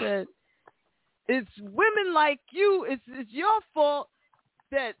me and said, it's women like you. It's your fault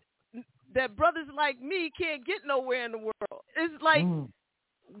that brothers like me can't get nowhere in the world. It's like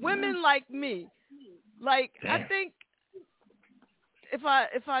women like me. Like, I think if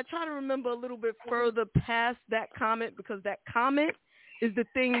I try to remember a little bit further past that comment, because that comment is the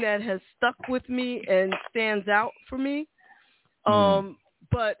thing that has stuck with me and stands out for me.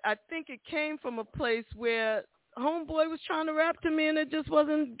 But I think it came from a place where homeboy was trying to rap to me and it just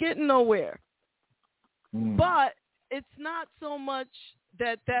wasn't getting nowhere. But it's not so much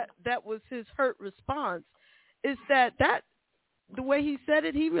that was his hurt response. It's that the way he said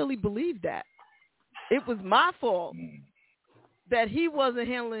it, he really believed that. It was my fault that he wasn't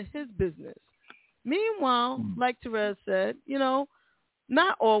handling his business. Meanwhile, like Terez said, you know,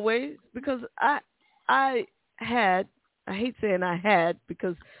 not always, because I hate saying I had,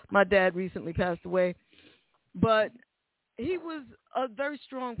 because my dad recently passed away, but he was a very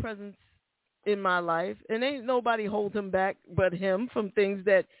strong presence in my life, and ain't nobody hold him back but him from things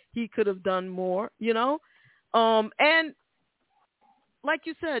that he could have done more, you know? And like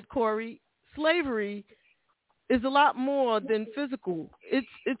you said, Corey, slavery is a lot more than physical.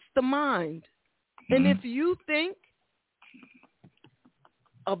 It's the mind. And if you think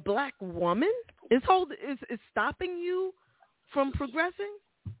a black woman is stopping you from progressing?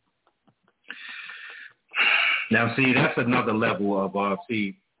 Now, see, that's another level of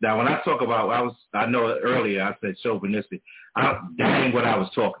now, when I talk about, I know earlier I said chauvinistic. That ain't what I was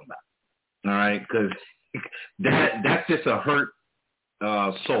talking about. All right, because that's just a hurt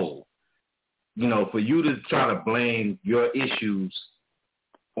soul. You know, for you to try to blame your issues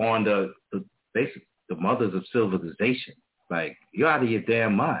on the mothers of civilization, like, you're out of your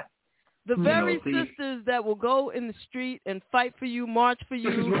damn mind. The very sisters that will go in the street and fight for you, march for you,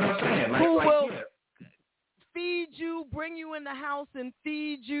 this is what I'm saying. who will feed you, bring you in the house and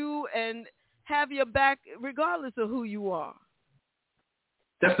feed you and have your back regardless of who you are.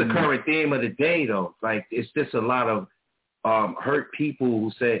 That's the current theme of the day, though. Like, it's just a lot of hurt people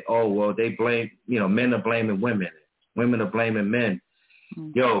who say, oh, well, they blame, you know, men are blaming women. Women are blaming men.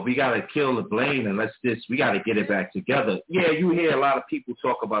 Yo, we got to kill the blame and we got to get it back together. Yeah, you hear a lot of people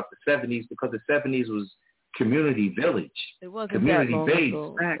talk about the 70s because the 70s was community village. It wasn't community based.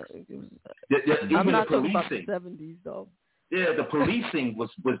 I'm not talking about the 70s, though. Yeah, the policing was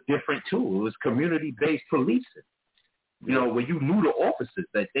different, too. It was community-based policing. You know, where you knew the officers,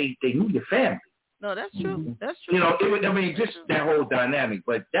 that they knew your family. No, that's true. That's true. You know, just that whole dynamic.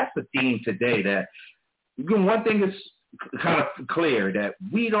 But that's the theme today, that one thing is kind of clear, that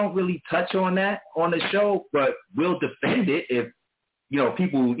we don't really touch on that on the show, but we'll defend it if, you know,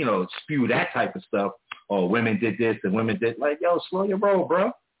 people, you know, spew that type of stuff. Oh, women did this and women did, like, yo, slow your roll,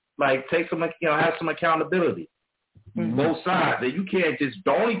 bro. Like, take some, you know, have some accountability. Both sides. That you can't just,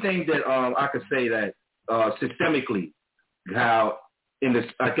 the only thing that I could say that systemically, how in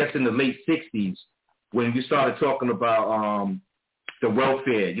the late 60s, when you started talking about the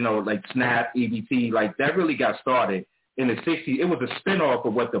welfare, you know, like SNAP, EBT, like that really got started in the 60s. It was a spinoff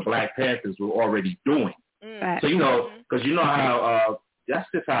of what the Black Panthers were already doing. So, you know, because you know how that's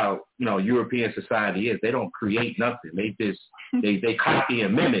just how, you know, European society is. They don't create nothing. They just they copy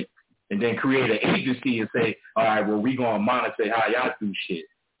and mimic, and then create an agency and say, all right, well, we gonna monitor how y'all do shit.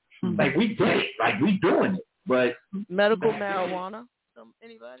 Like, we did it. Like, we doing it. But medical marijuana.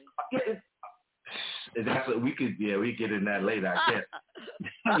 Anybody? That's what we get in that later, I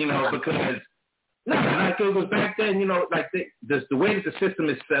guess. You know, because like it was back then. You know, like the way that the system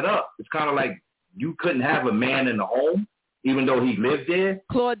is set up, it's kind of like you couldn't have a man in the home, even though he lived there.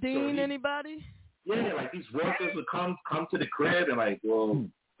 Claudine, anybody? Yeah, like these workers would come to the crib and like, well,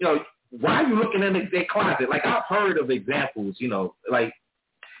 you know, why are you looking in their closet? Like, I've heard of examples, you know, like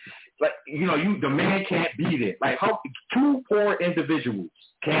you know, the man can't be there. Like, how two poor individuals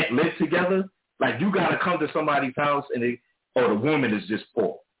can't live together. Like, you got to come to somebody's house and the woman is just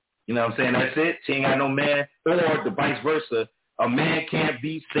poor. You know what I'm saying? That's it. She ain't got no man. Or the vice versa. A man can't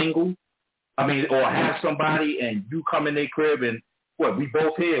be single. I mean, or have somebody and you come in their crib and, what, we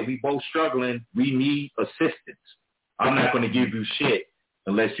both here. We both struggling. We need assistance. I'm not going to give you shit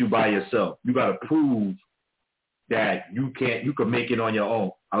unless you by yourself. You got to prove that you can make it on your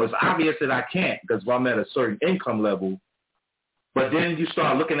own. It's obvious that I can't, because I'm at a certain income level. But then you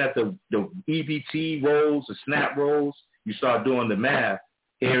start looking at the EBT rolls, the SNAP rolls. You start doing the math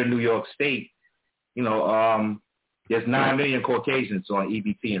here in New York State. You know, there's 9 million Caucasians on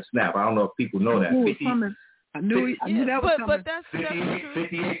EBT and SNAP. I don't know if people know that. I knew that was coming. But that's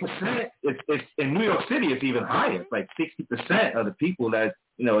 58%. It's in New York City. It's even higher. It's like 60% of the people that,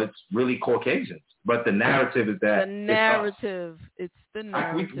 you know, it's really Caucasians. But the narrative is that the narrative. It's the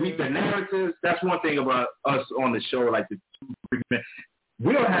narrative. The narratives. That's one thing about us on the show. Like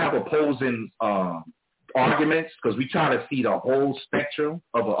we don't have opposing arguments because we try to see the whole spectrum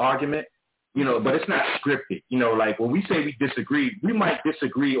of an argument. But it's not scripted. Like when we say we disagree, we might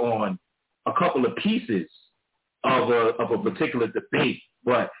disagree on a couple of pieces of a particular debate,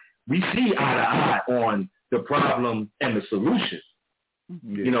 but we see eye to eye on the problem and the solution.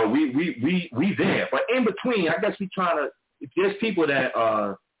 Yeah. We there. But in between, I guess we trying to, there's people that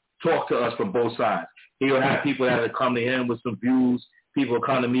talk to us from both sides. He'll have people that will come to him with some views. People will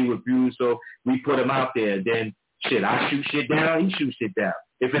come to me with views. So we put them out there. Then, I shoot shit down. He shoots shit down.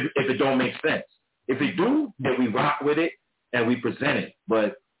 If it don't make sense. If it do, then we rock with it and we present it.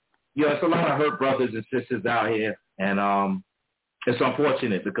 But, it's a lot of hurt brothers and sisters out here. And it's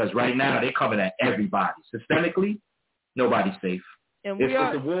unfortunate because right now they're coming at everybody. Systemically, nobody's safe. And it's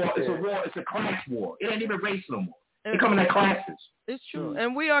a war. It's a war. It's a class war. It ain't even race no more. They're coming at classes. It's true.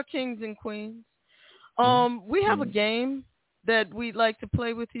 And we are kings and queens. We have a game that we'd like to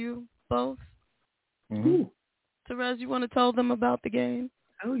play with you both. Mm-hmm. Terez, you want to tell them about the game?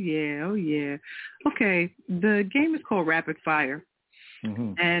 Oh, yeah. Okay. The game is called Rapid Fire.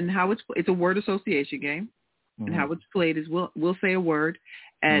 Mm-hmm. And how it's a word association game. Mm-hmm. And how it's played is we'll say a word.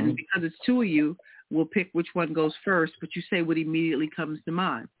 And because it's two of you, we'll pick which one goes first, but you say what immediately comes to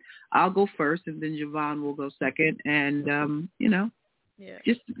mind. I'll go first, and then JaVonne will go second. And,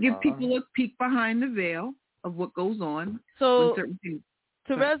 just give people a peek behind the veil of what goes on. So certain things.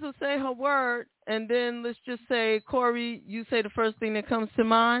 Terez will say her word, and then let's just say, Corey, you say the first thing that comes to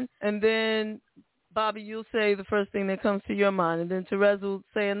mind, and then, Bobby, you'll say the first thing that comes to your mind, and then Terez will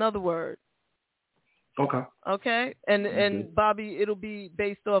say another word. Okay. Okay? And Bobby, it'll be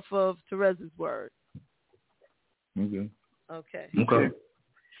based off of Terez's word. Okay.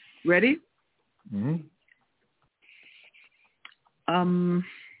 Ready?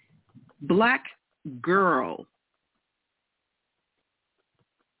 Black girl.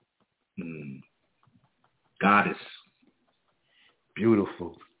 Goddess.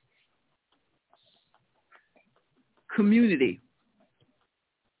 Beautiful. Community.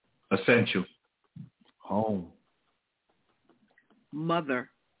 Essential. Home. Mother.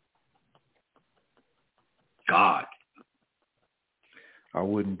 God. I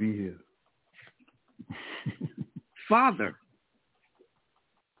wouldn't be here. Father.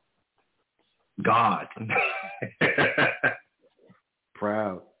 God.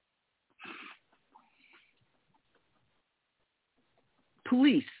 Proud.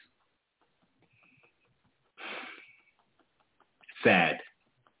 Police. Sad.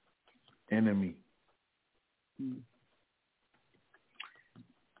 Enemy.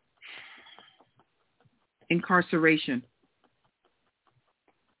 Incarceration.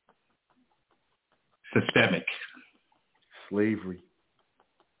 Systemic. Slavery.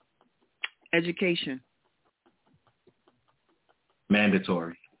 Education.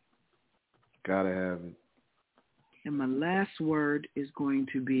 Mandatory. Gotta have it. And my last word is going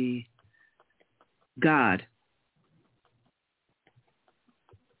to be God.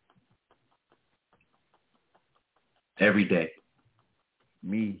 Every day.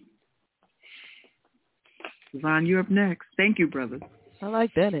 Me. JaVonne, you're up next. Thank you, brother. I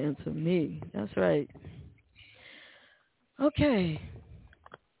like that answer. Me. That's right. Okay.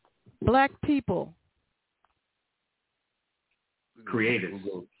 Black people. Creators.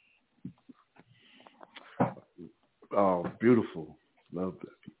 Oh, beautiful. Love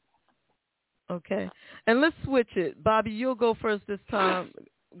that. Okay. And let's switch it. Bobby, you'll go first this time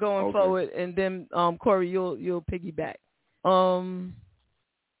going forward, and then Corey, you'll piggyback.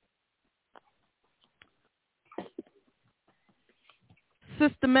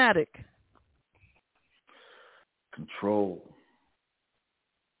 Systematic. Control.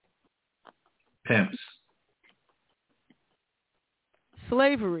 Pimps.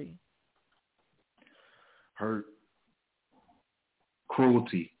 Slavery. Hurt.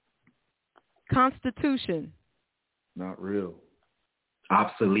 Cruelty. Constitution. Not real.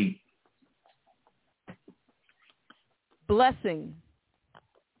 Obsolete. Blessing.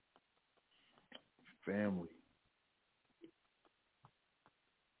 Family.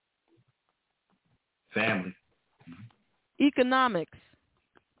 Family. Economics.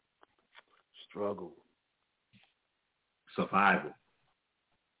 Struggle. Survival.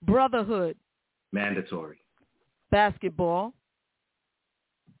 Brotherhood. Mandatory. Basketball.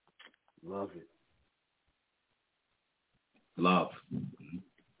 Love it. Love.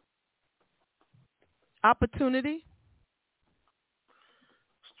 Opportunity.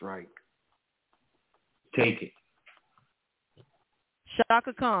 Strike. Take it.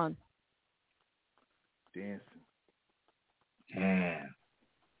 Shaka Khan. Dancing. Damn.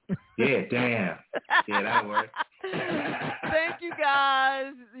 Yeah, damn. Yeah, that works. Thank you,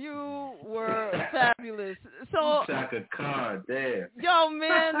 guys. You were fabulous. So, Shaka Khan, damn. Yo,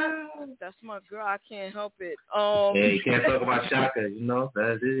 man, that's my girl. I can't help it. Yeah, you can't talk about Shaka, you know.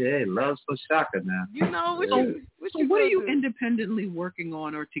 That's it. Hey, love for Shaka now. You know what what are you independently working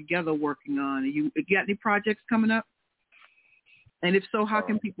on or together working on? You got any projects coming up? And if so, how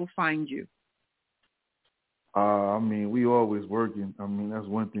can people find you? I mean, we always working. I mean, that's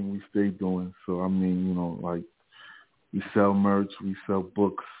one thing we stay doing. So, I mean, you know, like we sell merch, we sell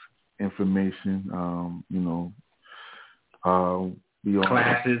books, information, you know.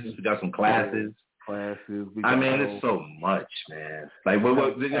 Classes. We got some classes. I mean, it's so much, man. Like,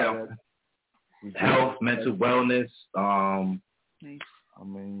 what you know, health, mental wellness. I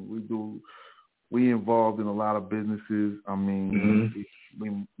mean, we involved in a lot of businesses. I mean,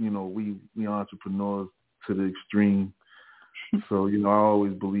 we entrepreneurs to the extreme. So, you know, I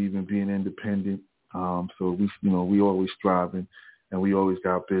always believe in being independent. So we always striving, and we always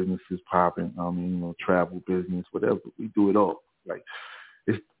got businesses popping. I mean, you know, travel business, whatever. We do it all. Like,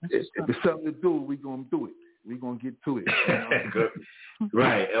 if it's something to do, we gonna do it. We gonna get to it. You know?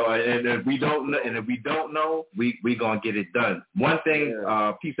 Right. And if we don't know, we gonna get it done. One thing,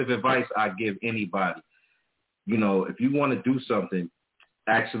 piece of advice I give anybody, you know, if you want to do something,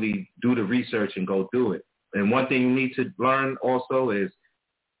 actually do the research and go do it. And one thing you need to learn also is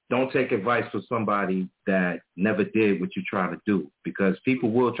don't take advice from somebody that never did what you're trying to do, because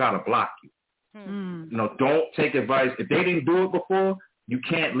people will try to block you. You know, don't take advice. If they didn't do it before, you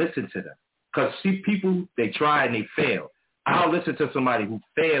can't listen to them. Because see, people, they try and they fail. I'll listen to somebody who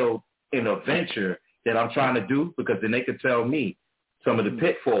failed in a venture that I'm trying to do, because then they could tell me some of the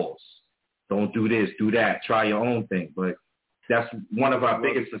pitfalls. Don't do this, do that, try your own thing. But that's one of our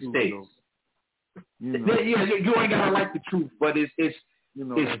biggest mistakes. You ain't gotta like the truth, but it's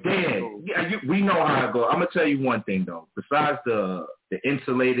there. Yeah, we know how it goes. I'm gonna tell you one thing though. Besides the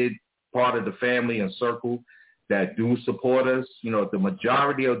insulated part of the family and circle that do support us, you know, the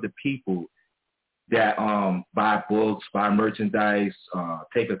majority of the people that buy books, buy merchandise,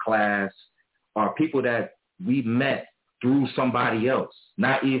 take a class, are people that we met through somebody else,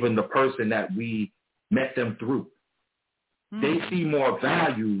 not even the person that we met them through. They see more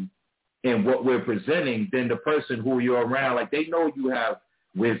value in what we're presenting than the person who you're around. Like, they know you have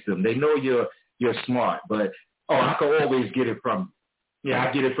wisdom. They know you're smart, but, I can always get it from you. Yeah,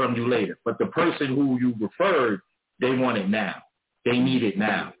 I get it from you later. But the person who you referred, they want it now. They need it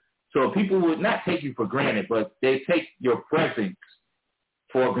now. So people would not take you for granted, but they take your presence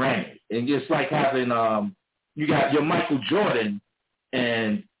for granted. And just like having, you got your Michael Jordan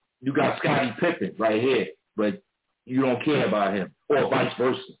and you got Scottie Pippen right here, but you don't care about him, or vice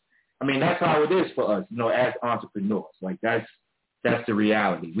versa. I mean, that's how it is for us, you know, as entrepreneurs. Like, that's the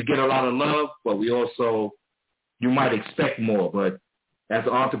reality. We get a lot of love, but we also, you might expect more, but as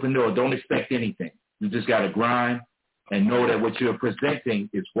an entrepreneur, don't expect anything. You just got to grind and know that what you're presenting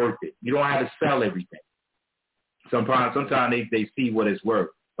is worth it. You don't have to sell everything. Sometimes they see what it's worth.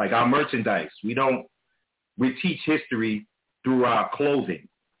 Like our merchandise, we teach history through our clothing.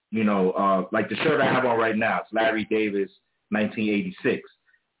 You know, like the shirt I have on right now, it's Larry Davis, 1986.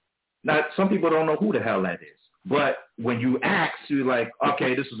 Now, some people don't know who the hell that is. But when you ask, you're like,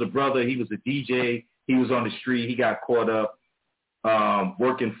 okay, this was a brother. He was a DJ. He was on the street. He got caught up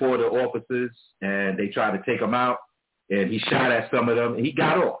working for the officers, and they tried to take him out. And he shot at some of them, and he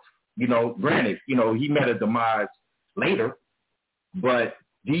got off. You know, granted, you know, he met a demise later. But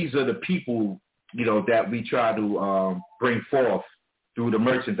these are the people, you know, that we try to bring forth through the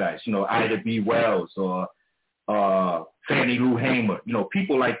merchandise. You know, Ida B. Wells or Fannie Lou Hamer, you know,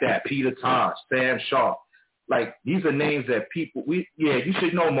 people like that, Peter Tosh, Sam Sharp. Like, these are names that people, you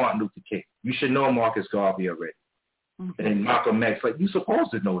should know Martin Luther King. You should know Marcus Garvey already. Mm-hmm. And Malcolm X. Like, you're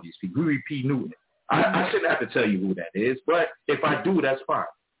supposed to know these people. Huey P. Newton. I shouldn't have to tell you who that is, but if I do, that's fine.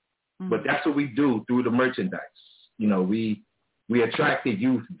 Mm-hmm. But that's what we do through the merchandise. You know, we attract the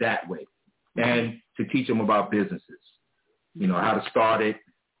youth that way, and to teach them about businesses. You know, how to start it,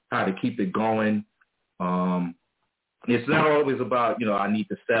 how to keep it going. It's not always about, you know, I need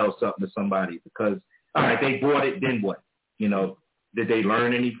to sell something to somebody, because, all right, they bought it, then what? You know, did they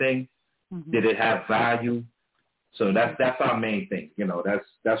learn anything? Mm-hmm. Did it have value? So that's our main thing. You know,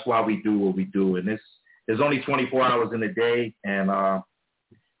 that's why we do what we do. And there's only 24 hours in a day, and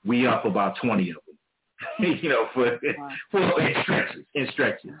we up about 20 of them. You know, for in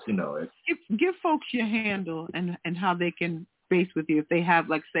stretches. You know, give folks your handle and how they can space with you, if they have,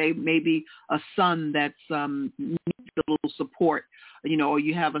 like, say, maybe a son that's needs a little support, or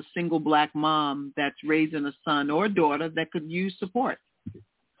you have a single black mom that's raising a son or a daughter that could use support.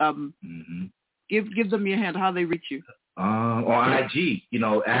 Give them your hand. How they reach you? On IG,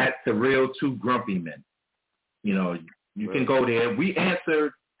 at The Real Two Grumpy Men. You can go there. We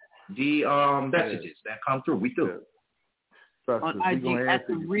answer the messages that come through. We do. On IG at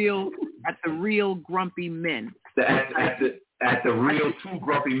the real Grumpy Men. At the Real Two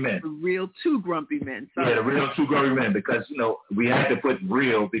Grumpy Men. The Real Two Grumpy Men. Sorry. Yeah, The Real Two Grumpy Men, because we had to put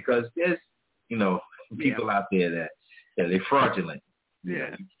real because there's people out there that they're fraudulent.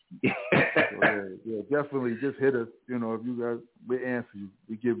 Yeah. Yeah, definitely. Just hit us. If you guys, we answer you.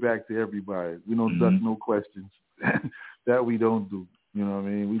 We get back to everybody. We don't duck no questions. That we don't do. You know what I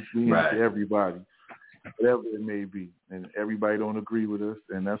mean? We answer everybody, whatever it may be, and everybody don't agree with us,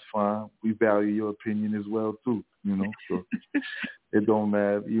 and that's fine. We value your opinion as well too. So it don't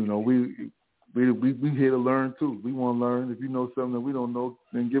matter. We here to learn too. We want to learn. If you know something that we don't know,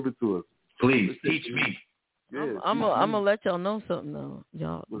 then give it to us. Please teach me. Yeah, I'm gonna let y'all know something though.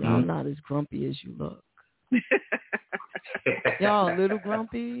 Y'all not as grumpy as you look. Y'all a little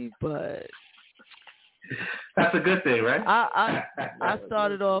grumpy, but that's a good thing, right? I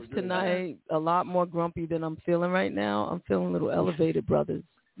started off tonight a lot more grumpy than I'm feeling right now. I'm feeling a little elevated, brothers.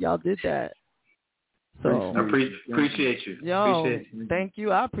 Y'all did that. So I appreciate you. Thank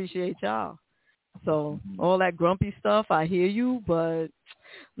you. I appreciate y'all. So all that grumpy stuff, I hear you, but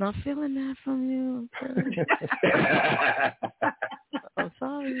not feeling that from you. I'm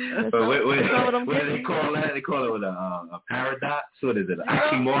sorry. That's not what I'm what do they call that? They call it a paradox. What is it? An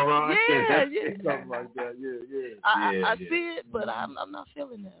oxymoron? Yeah. Something like that. Yeah. I see it, but I'm not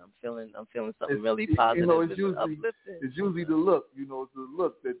feeling that. I'm feeling something really positive. It's usually the look. It's the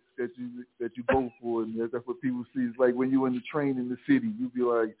look that you go for, and that's what people see. It's like when you're in the train in the city, you be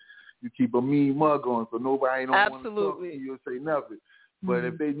like, you keep a mean mug on, so nobody don't want to talk to you or say nothing. But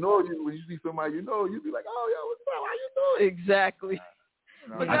if they know you, when you see somebody you know, you be like, oh, yo, what's up? How you doing? Exactly.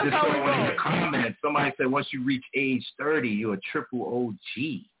 But I just saw one in the comments. Somebody said once you reach age 30, you're a triple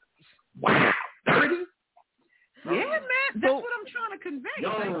OG. Wow, 30? Yeah, man. That's what I'm trying to convey.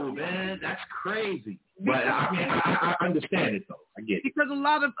 No, man, that's crazy. But I understand it though. I get it. Because a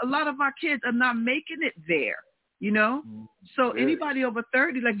lot of our kids are not making it there. So anybody over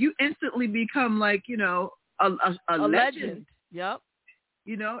 30, like, you instantly become like, a legend. Yep.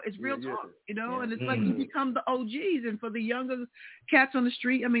 It's real talk, and it's like you become the OGs. And for the younger cats on the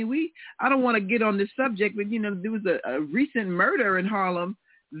street, I mean, I don't want to get on this subject, but, there was a recent murder in Harlem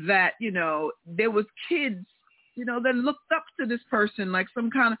that, there was kids, that looked up to this person like some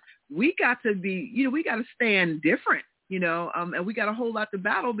kind of, we got to be, we got to stand different, and we got to hold out the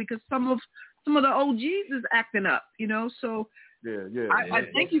battle because some of the OGs is acting up, so. Yeah. I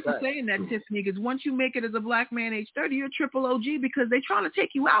thank you for saying that, Tiffany, because once you make it as a black man age 30, you're a triple OG because they're trying to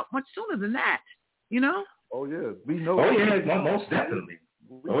take you out much sooner than that, Oh, yeah. We know that. Yeah, most definitely.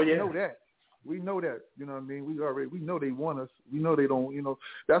 We know that. We know that. You know what I mean? We know they want us. We know they don't,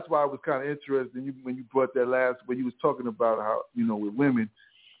 That's why I was kind of interested when you brought that when you was talking about how, with women,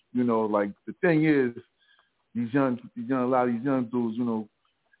 like the thing is, a lot of these young dudes,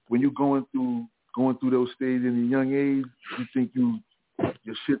 when you're going through those stages in a young age, you think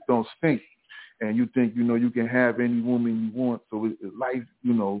your shit don't stink, and you think you can have any woman you want. So life,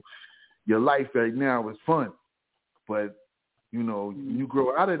 your life right now is fun, but when you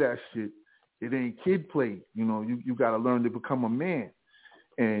grow out of that shit, it ain't kid play. You got to learn to become a man,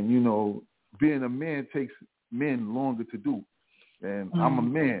 and being a man takes men longer to do. And I'm a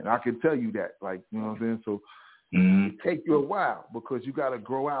man, I can tell you that. Like, you know what I'm saying? So. It take you a while because you got to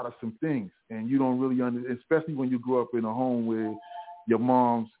grow out of some things, and you don't really especially when you grow up in a home where your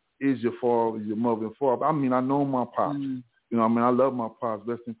mom's is your father, your mother and father. I mean, I know my pops. I love my pops.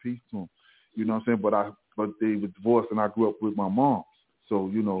 Rest in peace to him. You know what I'm saying? But they were divorced, and I grew up with my mom.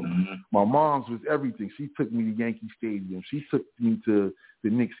 So my mom's was everything. She took me to Yankee Stadium. She took me to the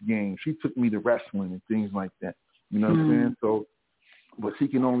Knicks game. She took me to wrestling and things like that. You know what I'm saying? So, but she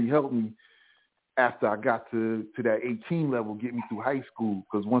can only help me after I got to that 18 level, get me through high school.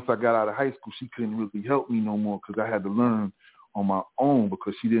 Because once I got out of high school, she couldn't really help me no more because I had to learn on my own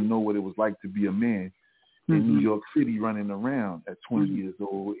because she didn't know what it was like to be a man in New York City running around at 20 years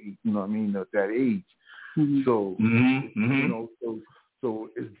old, you know what I mean, at that age. So, so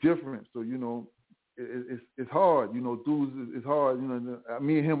it's different. So, it's hard. Dudes, it's hard.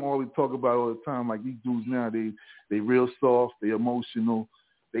 Me and him always talk about all the time, like these dudes now, they real soft, they emotional.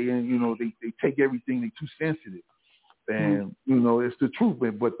 They take everything. They too sensitive, and it's the truth.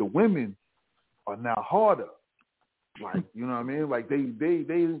 But the women are now harder. Like, you know what I mean? Like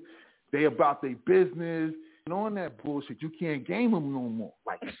they about their business. And on that bullshit, you can't game them no more.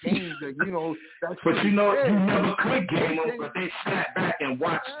 Like games that, you know. That's but you know, you never could game them, but they sat back and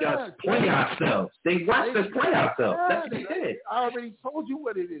watched us play ourselves. They watched us play ourselves. That's what they did. I already told you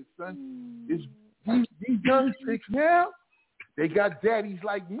what it is, son. It's these young chicks now, they got daddies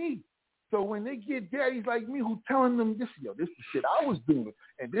like me. So when they get daddies like me who telling them this is the shit I was doing,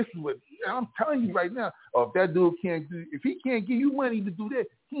 and this is what I'm telling you right now. Oh, if that dude if he can't give you money to do that,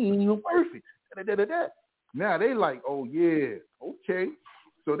 he ain't even worth it. Da-da-da-da-da. Now they like, oh yeah, okay.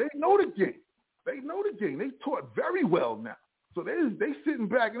 So they know the game. They taught very well now. So they sitting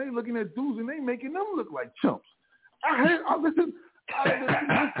back and they looking at dudes and they making them look like chumps. I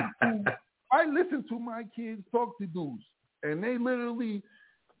listen to my kids talk to dudes, and they literally,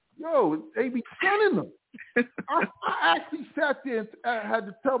 they be telling them. I actually sat there and I had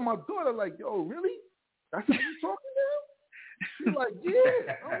to tell my daughter, like, yo, really? That's how you talking now? She's like,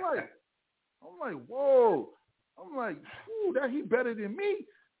 yeah. I'm like, whoa. I'm like, phew, that he better than me.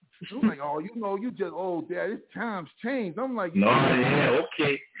 I'm like, oh, you just old, Dad. It's times changed. I'm like, no, yeah,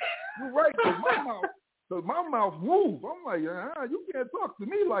 okay. You're right, because my mouth moves. I'm like, you can't talk to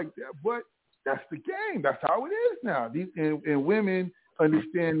me like that. But that's the game. That's how it is now. And women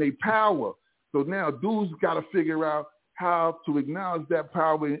understand their power. So now dudes got to figure out how to acknowledge that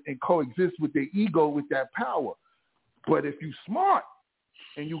power and coexist with their ego with that power. But if you smart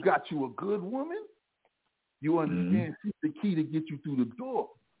and you got you a good woman, you understand she's the key to get you through the door.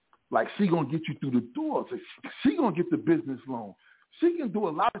 Like, she going to get you through the door. So she going to get the business loan. She can do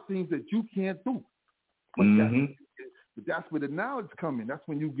a lot of things that you can't do. But that's where the knowledge comes in. That's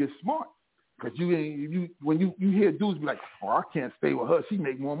when you get smart. Because when you hear dudes be like, oh, I can't stay with her. She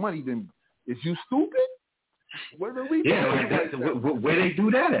make more money than me. Is you stupid? Where do we where they do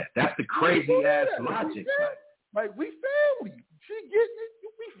that at? That's the crazy-ass logic. Like, we family. She getting it.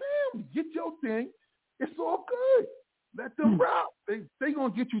 We family. Get your thing. It's all good. Let them rock. They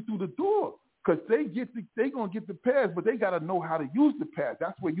gonna get you through the door because they gonna get the pass, but they gotta know how to use the pass.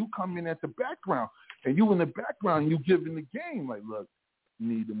 That's where you come in at the background, and you in the background, and you giving the game. Like, look, you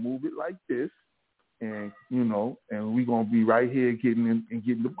need to move it like this, and and we gonna be right here getting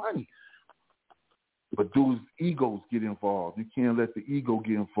the money. But dudes' egos get involved. You can't let the ego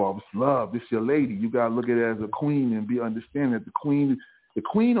get involved. It's love. This your lady. You gotta look at it as a queen and understand that the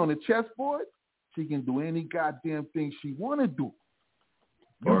queen on the chessboard. She can do any goddamn thing she want to do.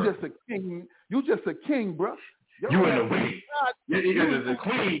 You just a king. You just a king, bro. You in the way. You're the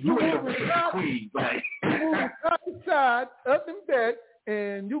queen. You in the way, queen. Like, up the side, up and back,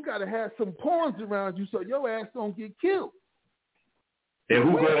 and you got to have some pawns around you so your ass don't get killed. And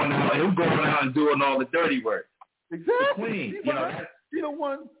who going out and doing all the dirty work? Exactly. The queen. She the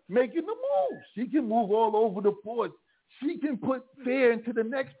one making the moves. She can move all over the board. She can put fear into the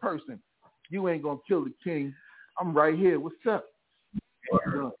next person. You ain't gonna kill the king. I'm right here. What's up?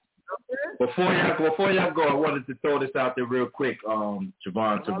 Before y'all go, I wanted to throw this out there real quick. JaVonne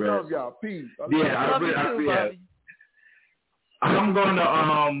Terez. I love y'all. Peace. I'm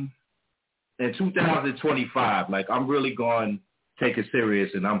gonna in 2025. Like, I'm really going to take it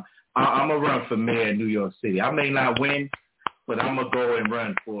serious, and I'm gonna run for mayor in New York City. I may not win, but I'm gonna go and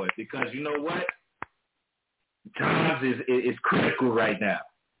run for it because you know what? Times is critical right now.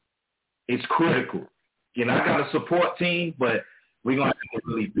 It's critical. I got a support team, but we're going to have to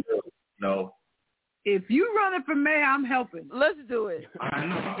really build, If you running for mayor, I'm helping. Let's do it. I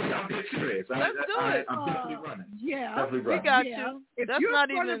know. I'm being serious. Let's do it. I'm definitely running. Yeah. Definitely running. We got you. If That's you're not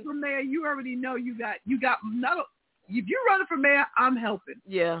running even... for mayor, you already know you got no. If you're running for mayor, I'm helping.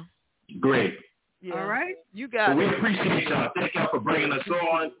 Yeah. Great. Yeah. All right. You got it. We appreciate y'all. Thank y'all for bringing us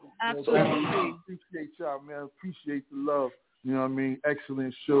on. Absolutely. Appreciate y'all, man. Appreciate the love. You know what I mean?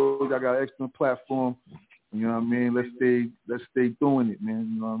 Excellent show. I got an excellent platform. You know what I mean? Let's stay doing it, man.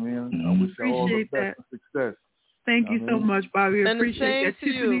 You know what I mean? I wish you all the best of success. Thank you so much, Bobby. I appreciate that.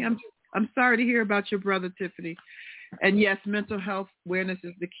 Tiffany, I'm sorry to hear about your brother, Tiffany. And yes, mental health awareness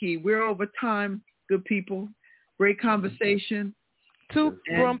is the key. We're over time, good people. Great conversation. Two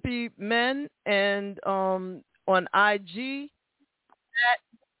Grumpy Men, and on IG at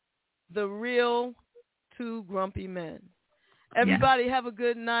The Real Two Grumpy Men. Everybody have a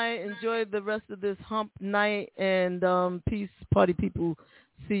good night. Enjoy the rest of this hump night, and peace, party people.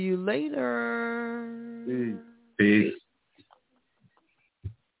 See you later. Peace.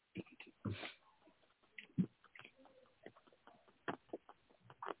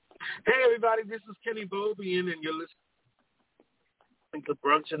 Hey, everybody, this is Kenny Bobian, and you're listening to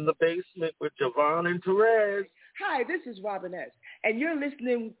Brunch in the Basement with JaVonne and Terez. Hi, this is Robin S., and you're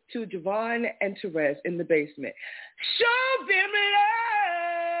listening to JaVonne and Terez in the basement. Show them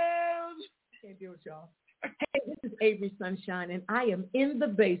love. Can't deal with y'all. Hey, this is Avery Sunshine, and I am in the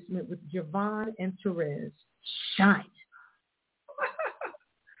basement with JaVonne and Terez. Shine.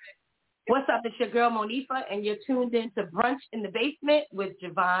 What's up? It's your girl Monifa, and you're tuned in to Brunch in the Basement with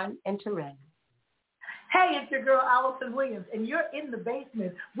JaVonne and Terez. Hey, it's your girl Allison Williams, and you're in the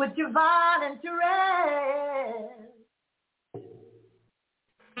basement with JaVonne and Terez.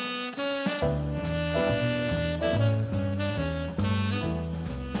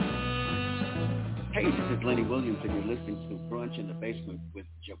 Hey, this is Lenny Williams, and you're listening to Brunch in the Basement with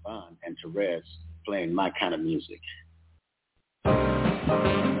JaVonne and Terez, playing my kind of music.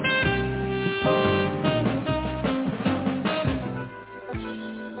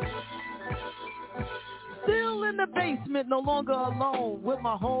 Still in the basement, no longer alone, with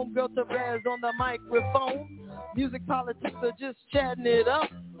my homegirl Terez on the microphone. Music politics are just chatting it up.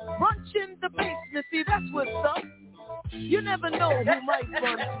 Brunch in the basement, see that's what's up. You never know who might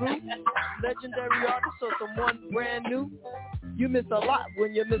run through. Legendary artist or someone brand new. You miss a lot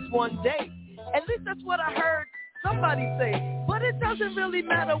when you miss one day. At least that's what I heard somebody say. But it doesn't really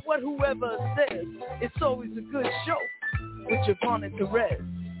matter what whoever says. It's always a good show with JaVonne and Terez.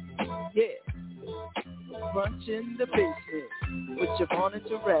 Yeah. Brunch in the basement with JaVonne and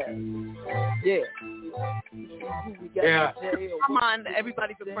Terez. Yeah. We got come on,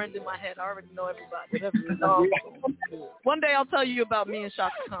 everybody's a friend in my head. I already know everybody. One day I'll tell you about me and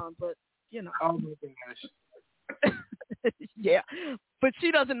Shaka Khan, but you know. Oh my gosh. Yeah, but she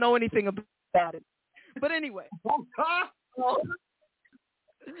doesn't know anything about it. But anyway.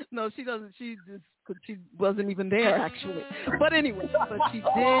 No, she doesn't. She wasn't even there actually. But anyway, but she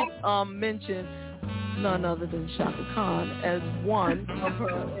did mention none other than Shaka Khan as one of her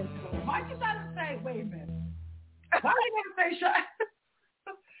influences. Why you gotta say, wait a minute. Why you gotta say Shaka?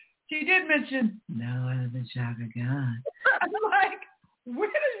 She did mention no other than Shaka Khan. I'm like, where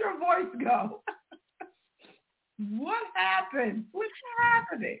does your voice go? What happened? What's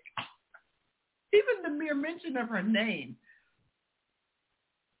happening? Even the mere mention of her name.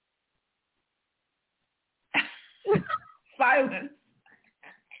 Silence.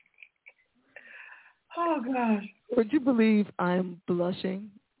 Oh, gosh. Would you believe I'm blushing?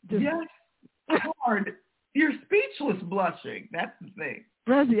 Yes. Hard. You're speechless blushing. That's the thing.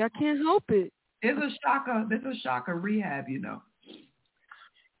 Razzie, I can't help it. There's a Shaka rehab, you know.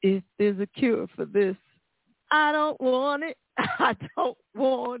 If there's a cure for this, I don't want it. I don't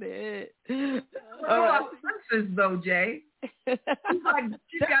want it. All right. Princess, though, Jay. She's like,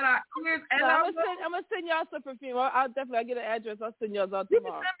 she's got our ears. And I'm gonna send y'all some perfume. I'll definitely get an address. I'll send y'all out tomorrow. You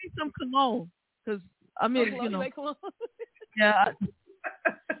can send me some cologne, because I mean, cologne, you know. cologne? Yeah.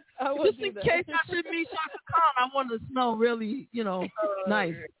 Just in case I should meet Shaka Khan, I want to smell really, you know,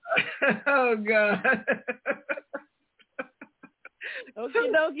 nice. Oh God.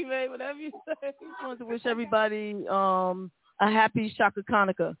 Okie dokie, man. Whatever you say. I just want to wish everybody a happy Shaka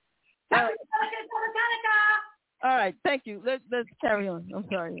Hanukkah. All right, thank you. Let's carry on. I'm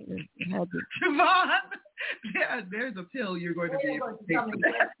sorry. JaVonne, yeah, there's a pill you're going to be able to take for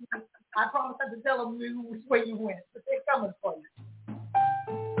that. I promise not to tell them which way you went, but they're coming for you.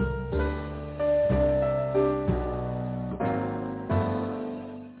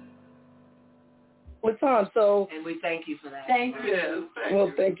 What's on? So, and we thank you for that. Thank you.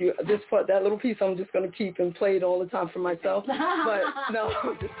 Well, thank you. This part, that little piece, I'm just going to keep and play it all the time for myself. But no,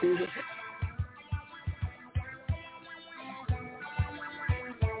 I'm just teasing.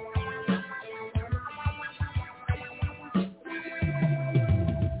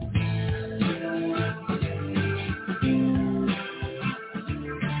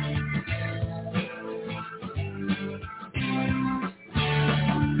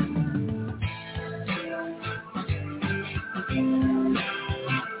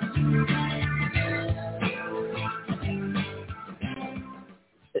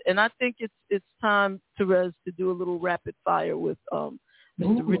 And I think it's time, Terez, to do a little rapid fire with Mr.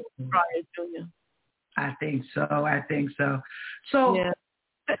 Richard Pryor Jr. I think so. So, yeah.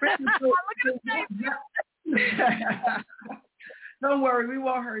 Don't worry, we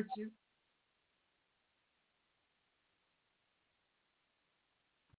won't hurt you.